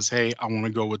know, says, hey, I want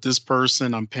to go with this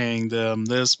person, I'm paying them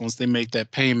this. Once they make that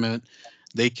payment,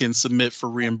 they can submit for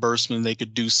reimbursement. They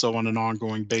could do so on an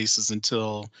ongoing basis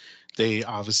until they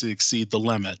obviously exceed the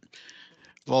limit.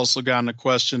 I've also gotten a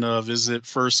question of, is it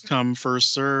first come,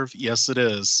 first serve? Yes, it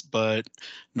is, but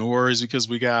no worries because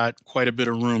we got quite a bit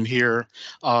of room here.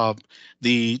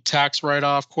 The tax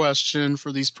write-off question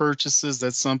for these purchases,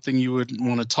 that's something you would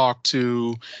want to talk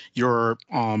to your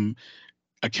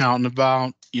accountant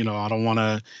about. You know, I don't want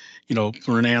to, you know,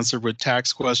 for an answer with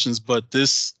tax questions, but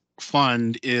this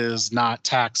fund is not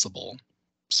taxable.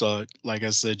 So like I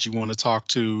said, you want to talk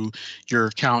to your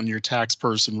accountant, your tax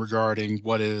person regarding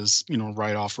what is, you know,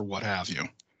 write off or what have you.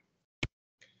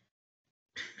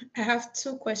 I have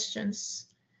two questions.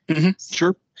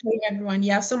 Sure. Hey everyone.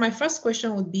 Yeah, so my first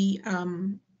question would be,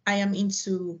 I am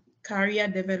into career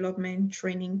development,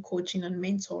 training, coaching, and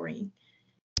mentoring.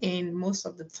 And most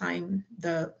of the time,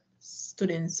 the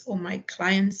students or my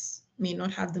clients may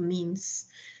not have the means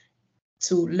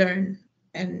to learn,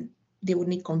 and they would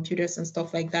need computers and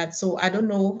stuff like that. So I don't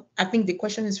know. I think the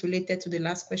question is related to the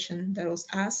last question that was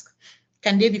asked.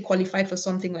 Can they be qualified for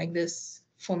something like this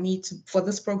for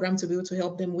this program to be able to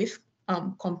help them with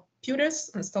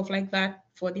computers and stuff like that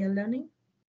for their learning?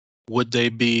 Would they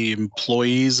be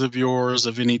employees of yours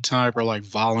of any type or like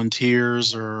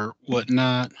volunteers or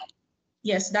whatnot?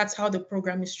 Yes, that's how the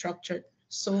program is structured.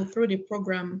 So through the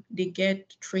program, they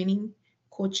get training,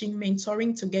 coaching,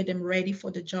 mentoring to get them ready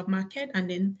for the job market. And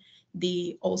then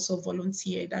they also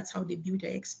volunteer. That's how they build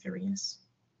their experience.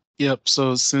 Yep.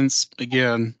 So since,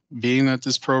 again, being that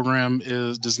this program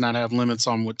does not have limits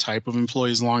on what type of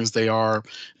employee, as long as they are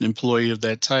an employee of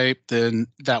that type, then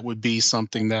that would be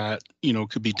something that, you know,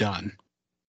 could be done.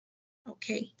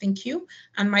 Okay, thank you.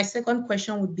 And my second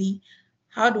question would be,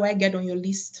 how do I get on your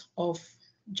list of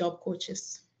job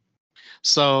coaches?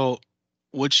 So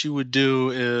what you would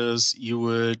do is you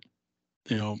would,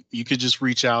 you could just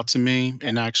reach out to me,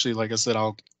 and actually, like I said,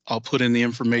 I'll put in the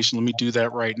information. Let me do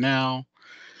that right now.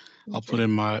 I'll put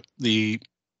in the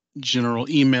general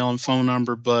email and phone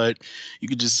number, but you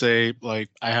could just say, like,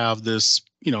 I have this,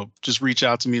 just reach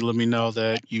out to me. Let me know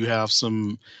that you have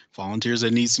some volunteers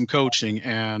that need some coaching,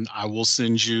 and I will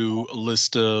send you a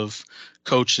list of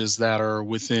coaches that are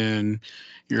within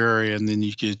your area. And then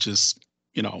you could just,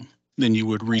 then you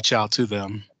would reach out to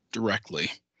them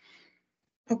directly.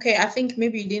 Okay, I think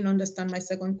maybe you didn't understand my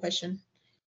second question.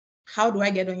 How do I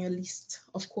get on your list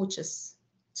of coaches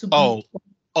to be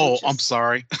coaches? I'm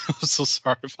sorry. I'm so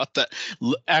sorry about that.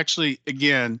 Actually,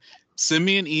 again, send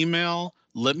me an email.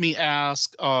 Let me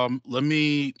ask, let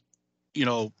me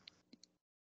go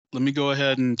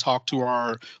ahead and talk to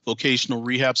our vocational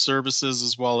rehab services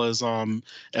as well as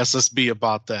SSB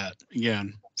about that.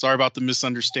 Again, sorry about the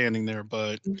misunderstanding there,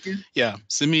 but yeah,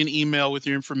 send me an email with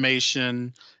your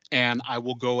information, and I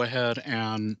will go ahead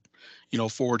and,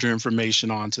 forward your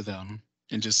information on to them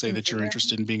and just say that you're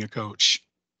interested in being a coach.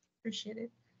 Appreciate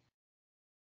it.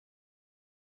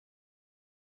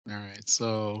 All right,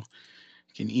 so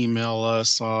you can email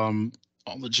us all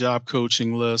the job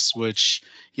coaching lists, which,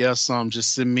 yes,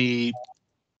 just send me,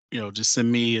 just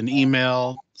send me an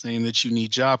email saying that you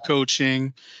need job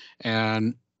coaching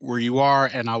and where you are,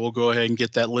 and I will go ahead and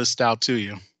get that list out to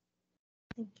you.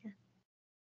 Thank you.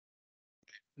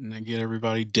 And then get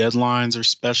everybody deadlines or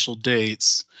special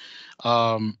dates.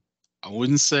 I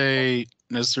wouldn't say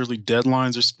necessarily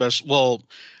deadlines or special, well,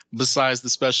 besides the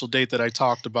special date that I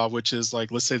talked about, which is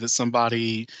like, let's say that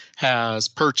somebody has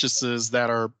purchases that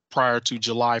are prior to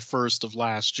July 1st of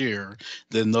last year,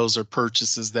 then those are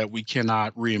purchases that we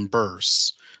cannot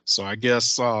reimburse. So I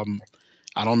guess, I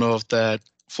don't know if that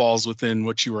falls within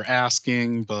what you were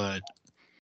asking, but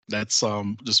that's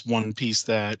just one piece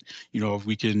that, if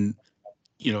we can,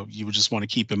 you would just want to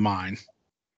keep in mind.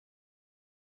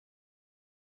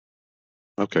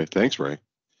 Okay, thanks, Ray.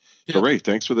 Yep. So Ray,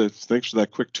 thanks for that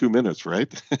quick 2 minutes,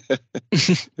 right?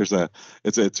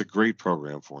 It's a great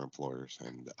program for employers,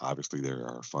 and obviously there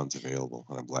are funds available,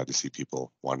 and I'm glad to see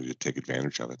people wanting to take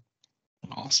advantage of it.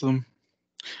 Awesome.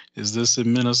 Is this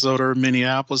in Minnesota or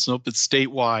Minneapolis? Nope, it's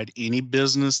statewide. Any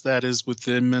business that is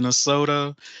within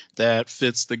Minnesota that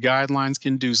fits the guidelines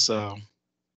can do so.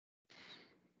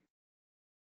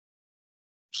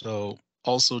 So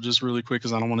also, just really quick,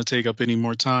 because I don't want to take up any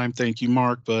more time. Thank you,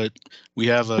 Mark, but we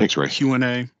have a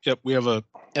Q&A. Yep, we have a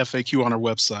FAQ on our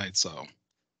website. So.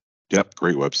 Yep,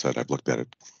 great website. I've looked at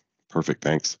it. Perfect,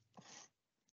 thanks.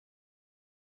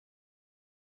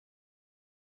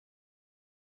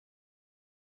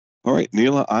 All right,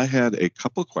 Neela, I had a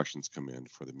couple of questions come in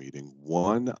for the meeting.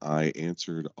 One I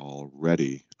answered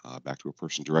already back to a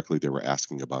person directly. They were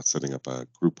asking about setting up a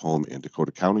group home in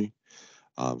Dakota County.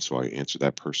 So I answered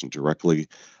that person directly.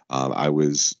 I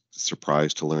was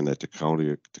surprised to learn that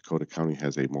Dakota County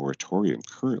has a moratorium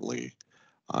currently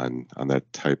on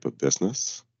that type of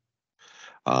business.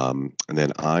 And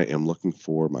then I am looking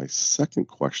for my second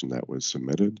question that was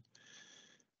submitted,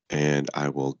 and I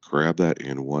will grab that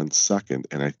in 1 second.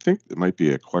 And I think it might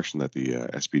be a question that the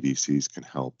SBDCs can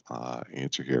help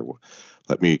answer here.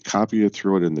 Let me copy it,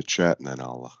 throw it in the chat, and then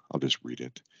I'll just read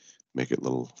it, make it a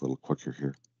little quicker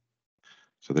here.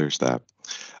 So there's that.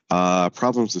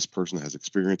 Problems this person has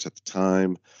experienced at the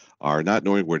time are not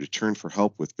knowing where to turn for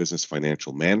help with business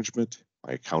financial management.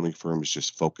 My accounting firm is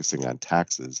just focusing on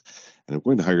taxes, and I'm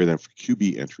going to hire them for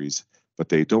QB entries, but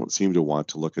they don't seem to want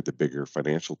to look at the bigger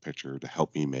financial picture to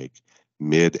help me make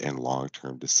mid and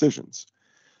long-term decisions.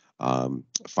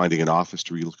 Finding an office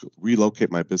to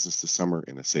relocate my business this summer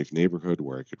in a safe neighborhood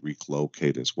where I could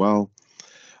relocate as well.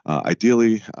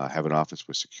 Ideally, have an office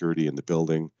with security in the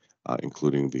building,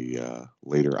 including the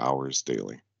later hours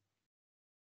daily.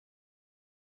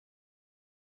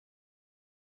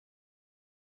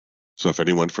 So if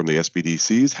anyone from the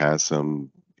SBDCs has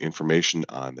some information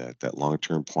on that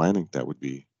long-term planning, that'd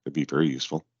be very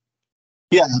useful.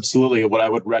 Yeah, absolutely. What I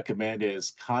would recommend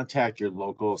is contact your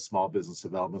local small business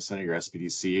development center, your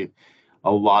SBDC.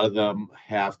 A lot of them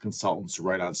have consultants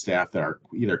right on staff that are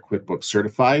either QuickBooks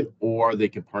certified, or they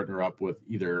can partner up with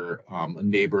either a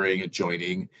neighboring,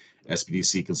 adjoining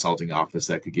SBDC consulting office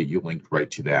that could get you linked right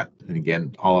to that. And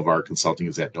again, all of our consulting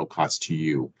is at no cost to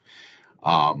you.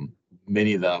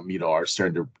 Many of them, are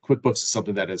starting to, QuickBooks is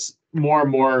something that is more and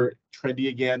more trendy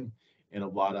again. And a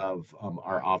lot of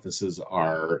our offices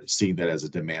are seeing that as a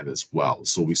demand as well.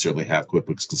 So we certainly have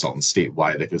QuickBooks consultants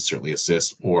statewide that can certainly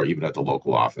assist, or even at the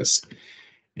local office.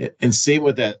 And same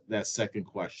with that second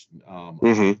question.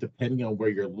 Depending on where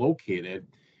you're located,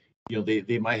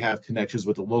 they might have connections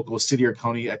with the local city or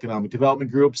county economic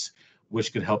development groups,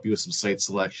 which could help you with some site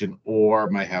selection, or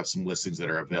might have some listings that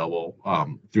are available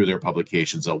through their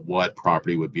publications of what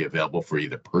property would be available for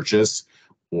either purchase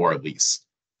or lease.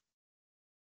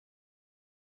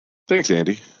 Thanks,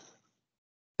 Andy.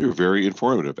 You're very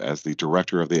informative as the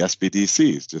director of the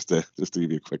SBDCs. Just to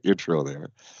give you a quick intro there.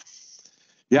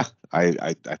 Yeah,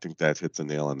 I think that hits a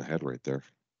nail on the head right there.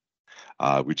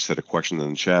 We just had a question in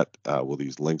the chat. Will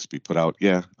these links be put out?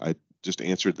 Yeah, I just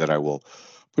answered that. I will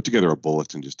put together a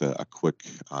bulletin, just a quick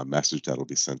message that'll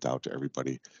be sent out to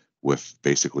everybody with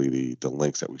basically the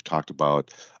links that we've talked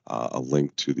about, a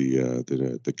link to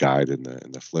the guide in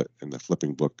the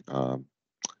flipping book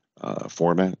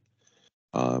format.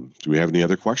 Do we have any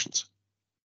other questions?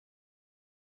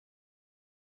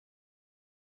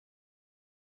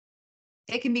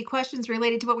 It can be questions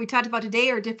related to what we talked about today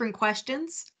or different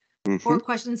questions or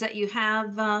questions that you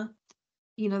have, that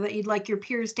you'd like your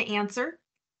peers to answer.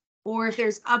 Or if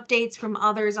there's updates from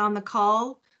others on the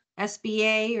call,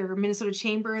 SBA or Minnesota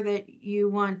Chamber that you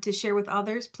want to share with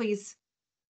others, please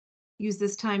use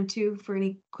this time too for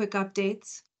any quick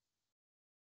updates.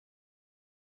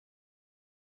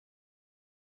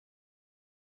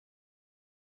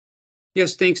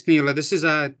 Yes, thanks, Neela. This is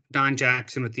Don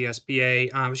Jackson with the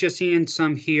SBA. I was just seeing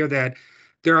some here that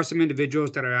there are some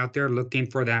individuals that are out there looking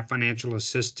for that financial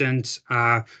assistance.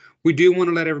 We do want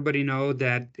to let everybody know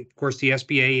that, of course, the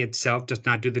SBA itself does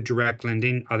not do the direct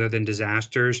lending other than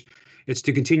disasters. It's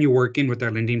to continue working with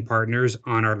our lending partners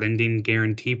on our lending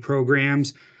guarantee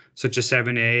programs, such as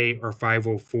 7A or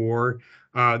 504.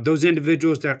 Those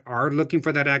individuals that are looking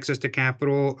for that access to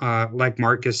capital, like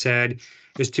Mark has said,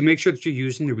 is to make sure that you're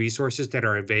using the resources that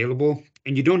are available.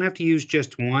 And you don't have to use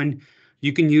just one.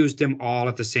 You can use them all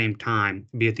at the same time,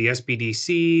 be it the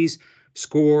SBDCs,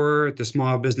 SCORE, the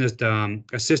Small Business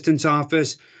Assistance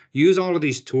Office. Use all of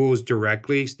these tools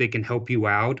directly so they can help you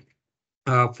out.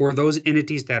 For those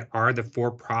entities that are the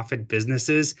for-profit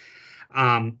businesses,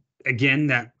 again,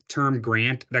 that term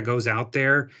grant that goes out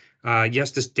there,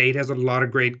 yes, the state has a lot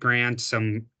of great grants,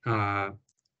 some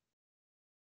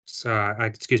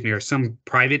some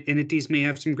private entities may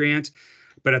have some grants,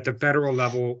 but at the federal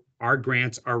level, our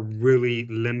grants are really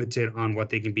limited on what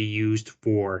they can be used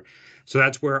for. So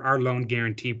that's where our loan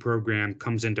guarantee program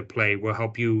comes into play. We'll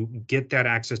help you get that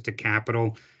access to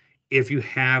capital if you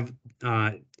have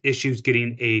issues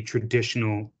getting a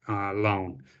traditional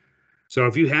loan. So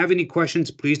if you have any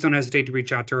questions, please don't hesitate to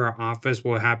reach out to our office.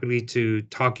 We're happy to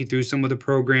talk you through some of the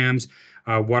programs.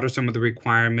 What are some of the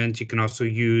requirements? You can also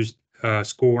use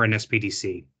SCORE and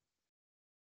SBDC.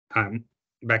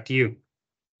 Back to you.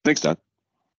 Thanks, Don.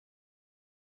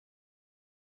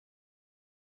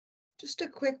 Just a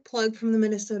quick plug from the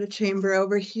Minnesota Chamber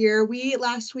over here. We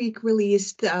last week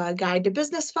released a guide to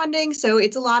business funding. So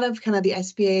it's a lot of kind of the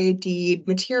SBA deed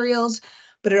materials,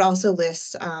 but it also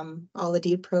lists all the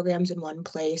deed programs in one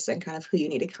place and kind of who you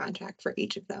need to contact for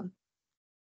each of them.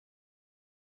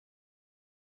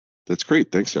 That's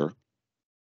great. Thanks, Sarah.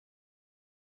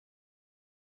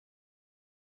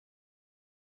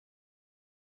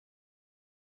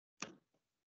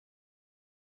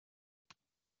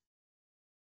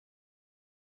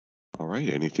 All right,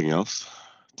 anything else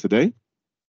today?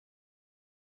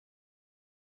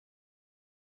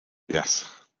 Yes,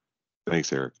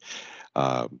 thanks, Eric.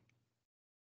 Eric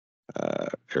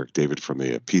David from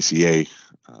the PCA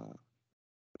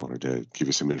wanted to give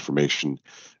you some information.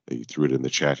 You threw it in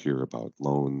the chat here about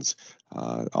loans.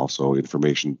 Also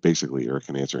information, basically Eric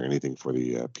can answer anything for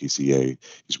the PCA.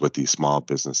 He's with the Small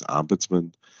Business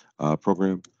Ombudsman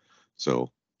program.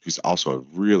 So he's also a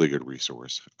really good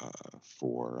resource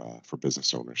for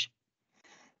business owners.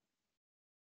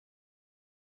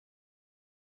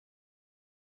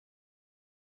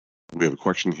 We have a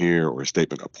question here or a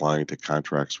statement applying to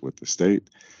contracts with the state.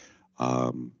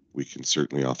 We can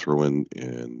certainly, I'll throw in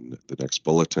the next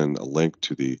bulletin a link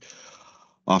to the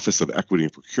Office of Equity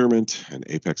and Procurement and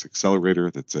Apex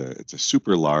Accelerator. It's a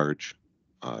super large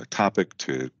topic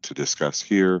to discuss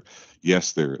here.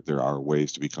 Yes, there are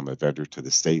ways to become a vendor to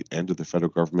the state and to the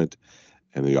federal government,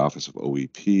 and the Office of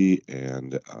OEP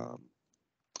and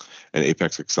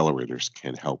Apex Accelerators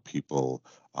can help people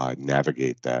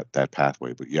navigate that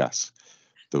pathway. But yes,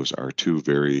 those are two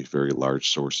very, very large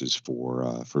sources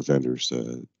for vendors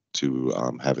to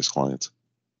have as clients.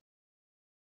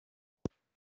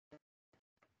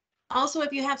 Also,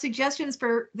 if you have suggestions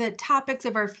for the topics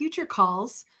of our future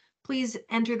calls, please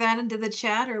enter that into the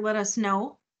chat or let us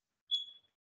know.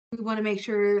 We want to make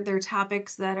sure they're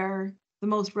topics that are the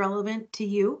most relevant to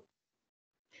you.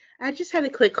 I just had a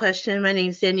quick question. My name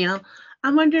is Danielle.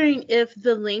 I'm wondering if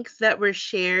the links that were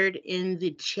shared in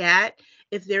the chat,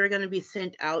 if they were going to be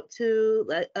sent out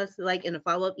to us, like in a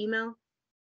follow-up email.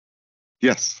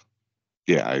 Yes.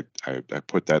 Yeah, I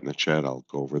put that in the chat. I'll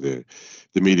go over the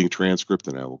meeting transcript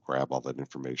and I will grab all that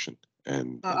information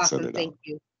and send Awesome. it Thank out.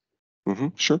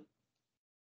 you. Sure.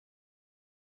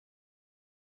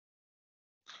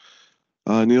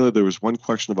 Neela, there was one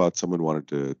question about someone wanted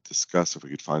to discuss if we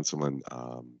could find someone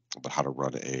about how to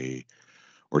run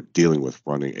or dealing with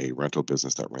running a rental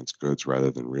business that rents goods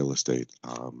rather than real estate.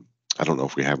 I don't know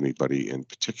if we have anybody in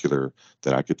particular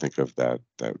that I could think of that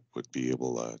would be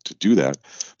able to do that,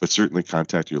 but certainly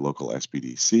contact your local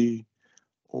SBDC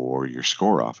or your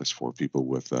SCORE office for people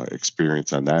with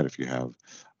experience on that if you have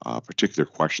particular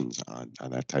questions on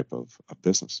that type of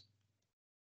business.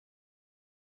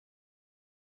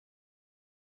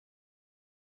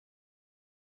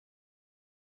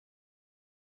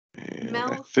 And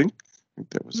Mel, I think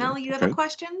that was Mel, it. you have a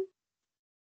question?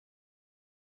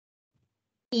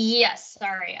 Yes,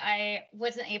 sorry. I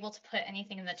wasn't able to put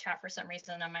anything in the chat for some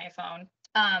reason on my phone.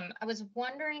 I was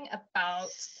wondering about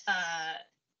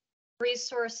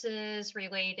resources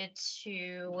related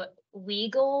to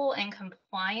legal and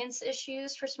compliance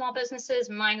issues for small businesses.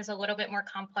 Mine is a little bit more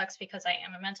complex because I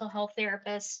am a mental health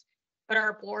therapist, but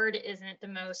our board isn't the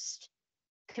most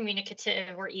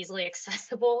communicative or easily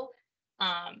accessible.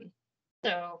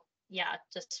 So yeah,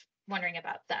 just wondering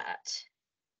about that.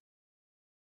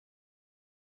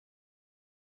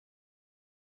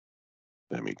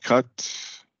 Let me cut.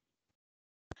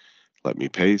 Let me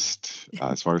paste.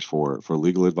 As far as for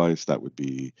legal advice, that would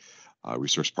be a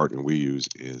resource partner we use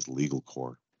is Legal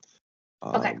Core.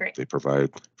 Okay, great. They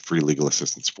provide free legal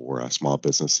assistance for a small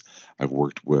business. I've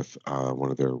worked with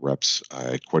one of their reps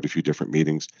at quite a few different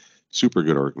meetings. Super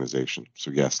good organization.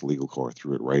 So yes, Legal Core,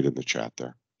 threw it right in the chat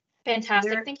there.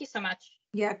 Fantastic. Thank you so much.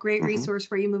 Yeah, great resource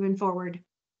for you moving forward.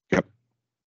 Yep.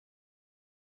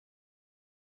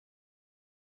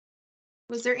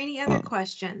 Was there any other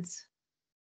questions?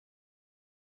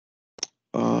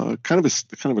 Kind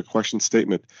of a question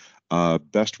statement.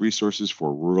 Best resources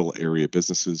for rural area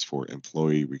businesses for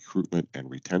employee recruitment and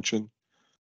retention.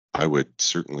 I would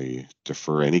certainly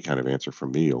defer any kind of answer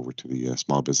from me over to the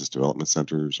small business development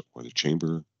centers or the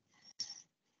chamber.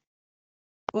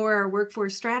 Or our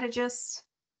workforce strategists.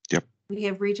 Yep. We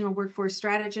have regional workforce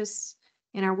strategists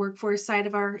in our workforce side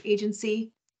of our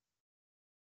agency.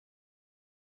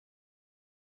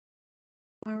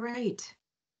 All right.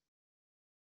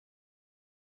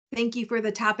 Thank you for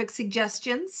the topic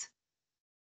suggestions.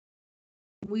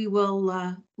 We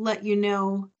will let you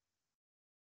know.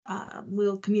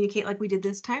 We'll communicate like we did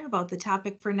this time about the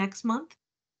topic for next month.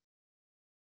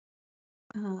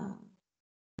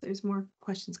 There's more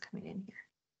questions coming in here.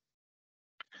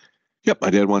 Yep,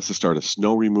 my dad wants to start a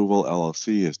snow removal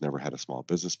LLC. Has never had a small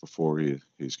business before.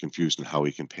 He's confused on how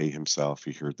he can pay himself.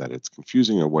 He heard that it's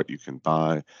confusing on what you can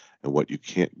buy and what you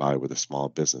can't buy with a small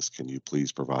business. Can you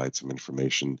please provide some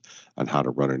information on how to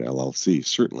run an LLC?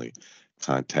 Certainly.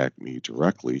 Contact me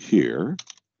directly here.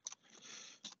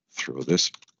 Throw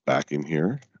this back in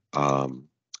here.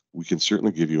 We can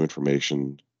certainly give you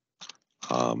information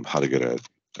how to get an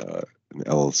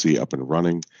LLC up and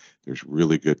running. There's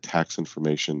really good tax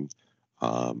information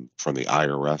from the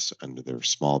IRS under their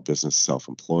small business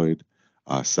self-employed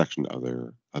section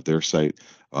of their site.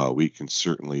 We can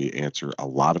certainly answer a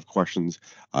lot of questions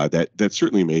that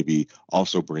certainly maybe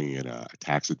also bringing in a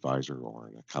tax advisor or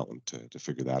an accountant to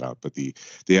figure that out. But the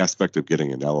aspect of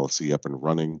getting an LLC up and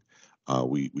running,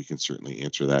 we can certainly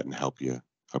answer that and help you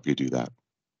do that.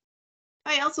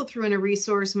 I also threw in a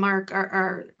resource, Mark,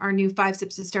 our new 5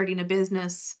 Steps to Starting a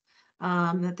Business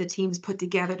that the teams put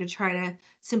together to try to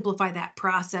simplify that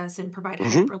process and provide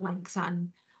hyperlinks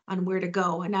on where to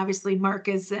go. And obviously Mark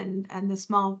is and the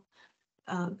small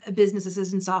business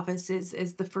assistance office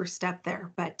is the first step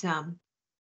there, but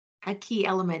a key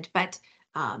element, but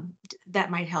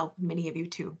that might help many of you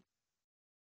too.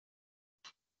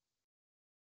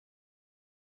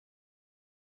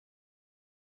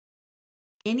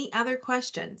 Any other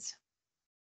questions?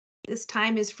 This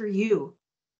time is for you.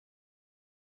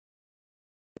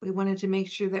 We wanted to make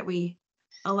sure that we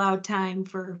allowed time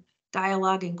for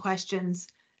dialogue and questions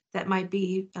that might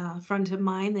be front of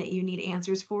mind that you need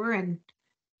answers for, and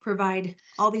provide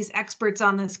all these experts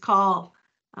on this call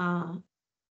the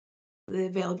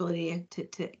availability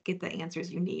to get the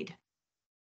answers you need.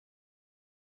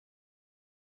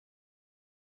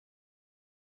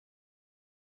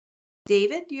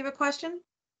 David, do you have a question?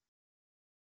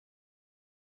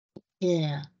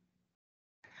 Yeah.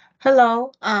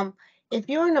 Hello. If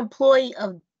you're an employee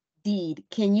of Deed,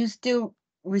 can you still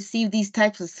receive these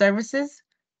types of services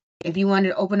if you wanted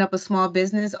to open up a small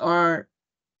business, or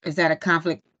is that a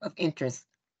conflict of interest?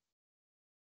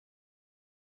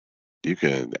 You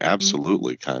can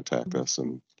absolutely contact us,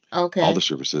 and all Okay, the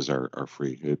services are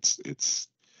free. It's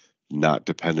not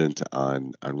dependent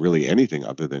on really anything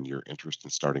other than your interest in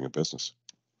starting a business.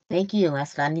 thank you.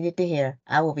 That's what I needed to hear.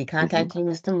 I will be contacting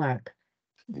you, Mr. Mark.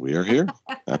 We are here.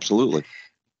 Absolutely.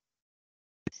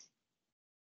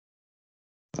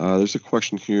 There's a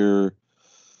question here,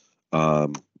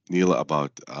 Neela,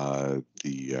 about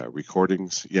the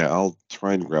recordings. Yeah, I'll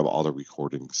try and grab all the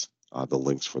recordings, the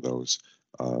links for those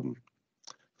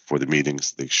for the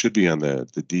meetings. They should be on the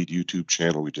Deed YouTube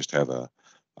channel. We just have a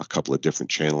couple of different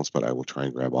channels, but I will try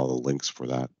and grab all the links for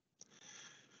that.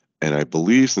 And I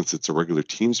believe since it's a regular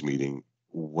Teams meeting,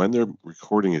 when the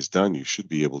recording is done, you should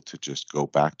be able to just go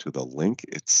back to the link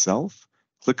itself,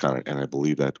 click on it, and I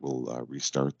believe that will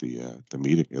restart the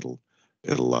meeting. It'll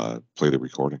play the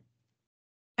recording.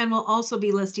 And we'll also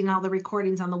be listing all the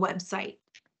recordings on the website.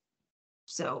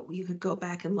 So you could go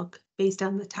back and look based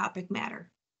on the topic matter.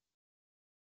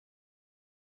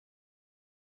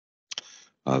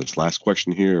 This last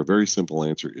question here, a very simple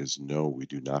answer is no, we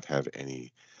do not have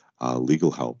any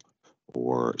legal help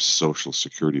or social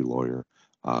security lawyer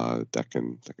that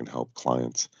can help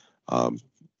clients.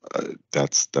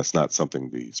 That's not something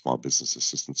the Small Business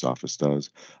Assistance Office does.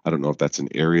 I don't know if that's an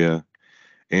area,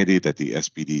 Andy, that the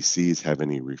SBDCs have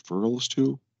any referrals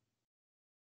to.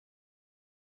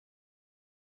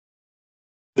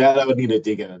 That I would need to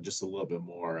dig in just a little bit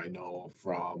more. I know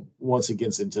from once it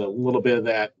gets into a little bit of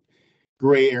that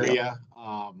gray area,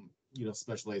 you know,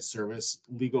 specialized service,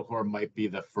 Legal Corps might be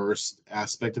the first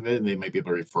aspect of it, and they might be able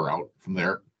to refer out from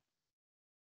there.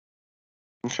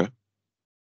 Okay.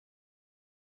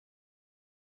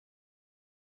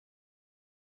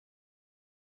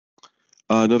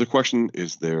 Another question,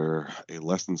 is there a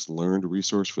lessons learned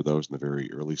resource for those in the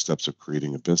very early steps of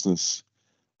creating a business?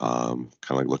 Kind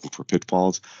of like looking for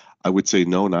pitfalls. I would say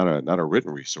no, not a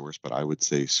written resource, but I would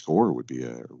say SCORE would be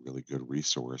a really good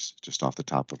resource just off the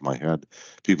top of my head.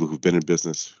 People who've been in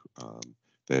business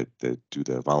that do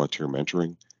the volunteer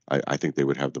mentoring, I think they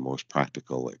would have the most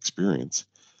practical experience.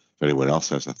 If anyone else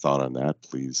has a thought on that,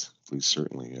 please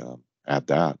certainly add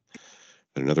that.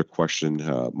 And another question,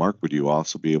 Mark, would you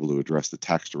also be able to address the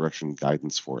tax direction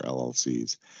guidance for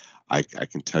LLCs? I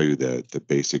can tell you the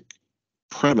basic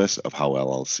premise of how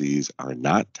LLCs are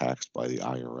not taxed by the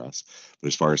IRS, but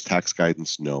as far as tax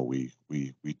guidance, no, we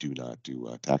do not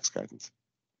do tax guidance.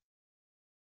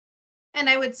 And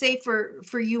I would say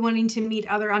for you wanting to meet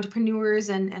other entrepreneurs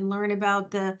and learn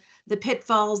about the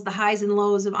pitfalls, the highs and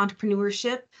lows of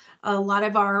entrepreneurship, a lot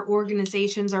of our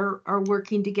organizations are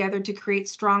working together to create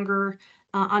stronger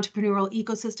entrepreneurial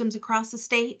ecosystems across the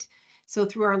state. So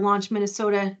through our Launch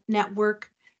Minnesota network,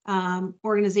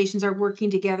 organizations are working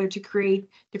together to create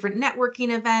different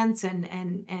networking events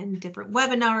and different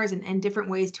webinars and different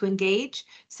ways to engage.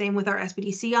 Same with our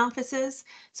SBDC offices.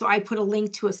 So I put a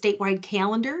link to a statewide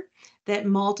calendar that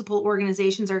multiple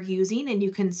organizations are using, and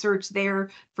you can search there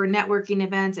for networking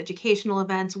events, educational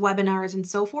events, webinars, and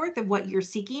so forth of what you're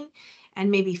seeking,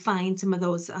 and maybe find some of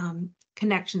those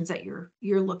connections that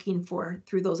you're looking for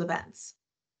through those events.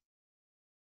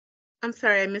 I'm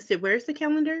sorry, I missed it. Where's the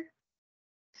calendar?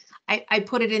 I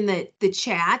put it in the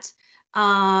chat.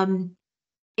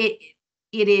 It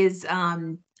is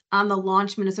on the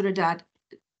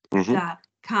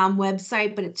launchminnesota.com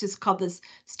website, but it's just called this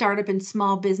Startup and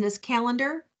Small Business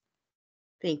Calendar.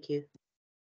 Thank you.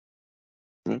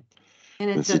 And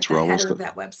it's at the header of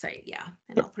that website, yeah.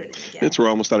 And I'll put it in again. Since we're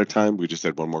almost out of time, we just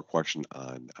had one more question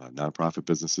on nonprofit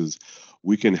businesses.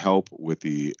 We can help with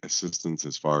the assistance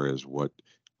as far as what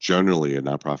generally a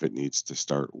nonprofit needs to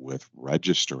start with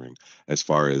registering. As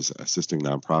far as assisting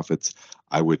nonprofits,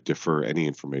 I would defer any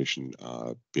information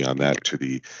beyond that to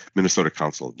the Minnesota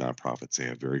Council of Nonprofits. They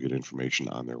have very good information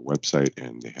on their website,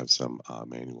 and they have some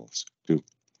manuals too.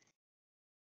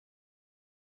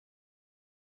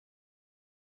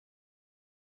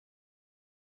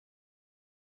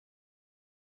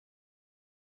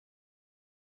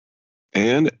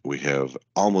 And we have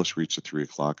almost reached the 3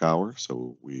 o'clock hour,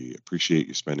 so we appreciate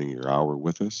you spending your hour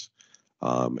with us.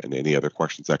 And any other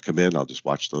questions that come in, I'll just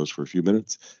watch those for a few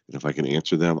minutes. And if I can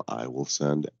answer them, I will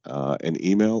send an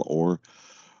email or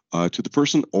to the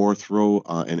person, or throw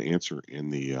an answer in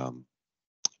the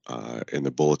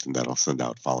bulletin that I'll send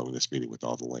out following this meeting with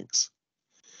all the links.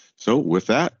 So with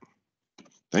that,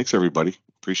 thanks everybody.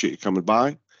 Appreciate you coming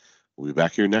by. We'll be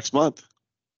back here next month.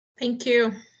 Thank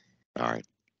you. All right.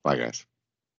 Bye, guys.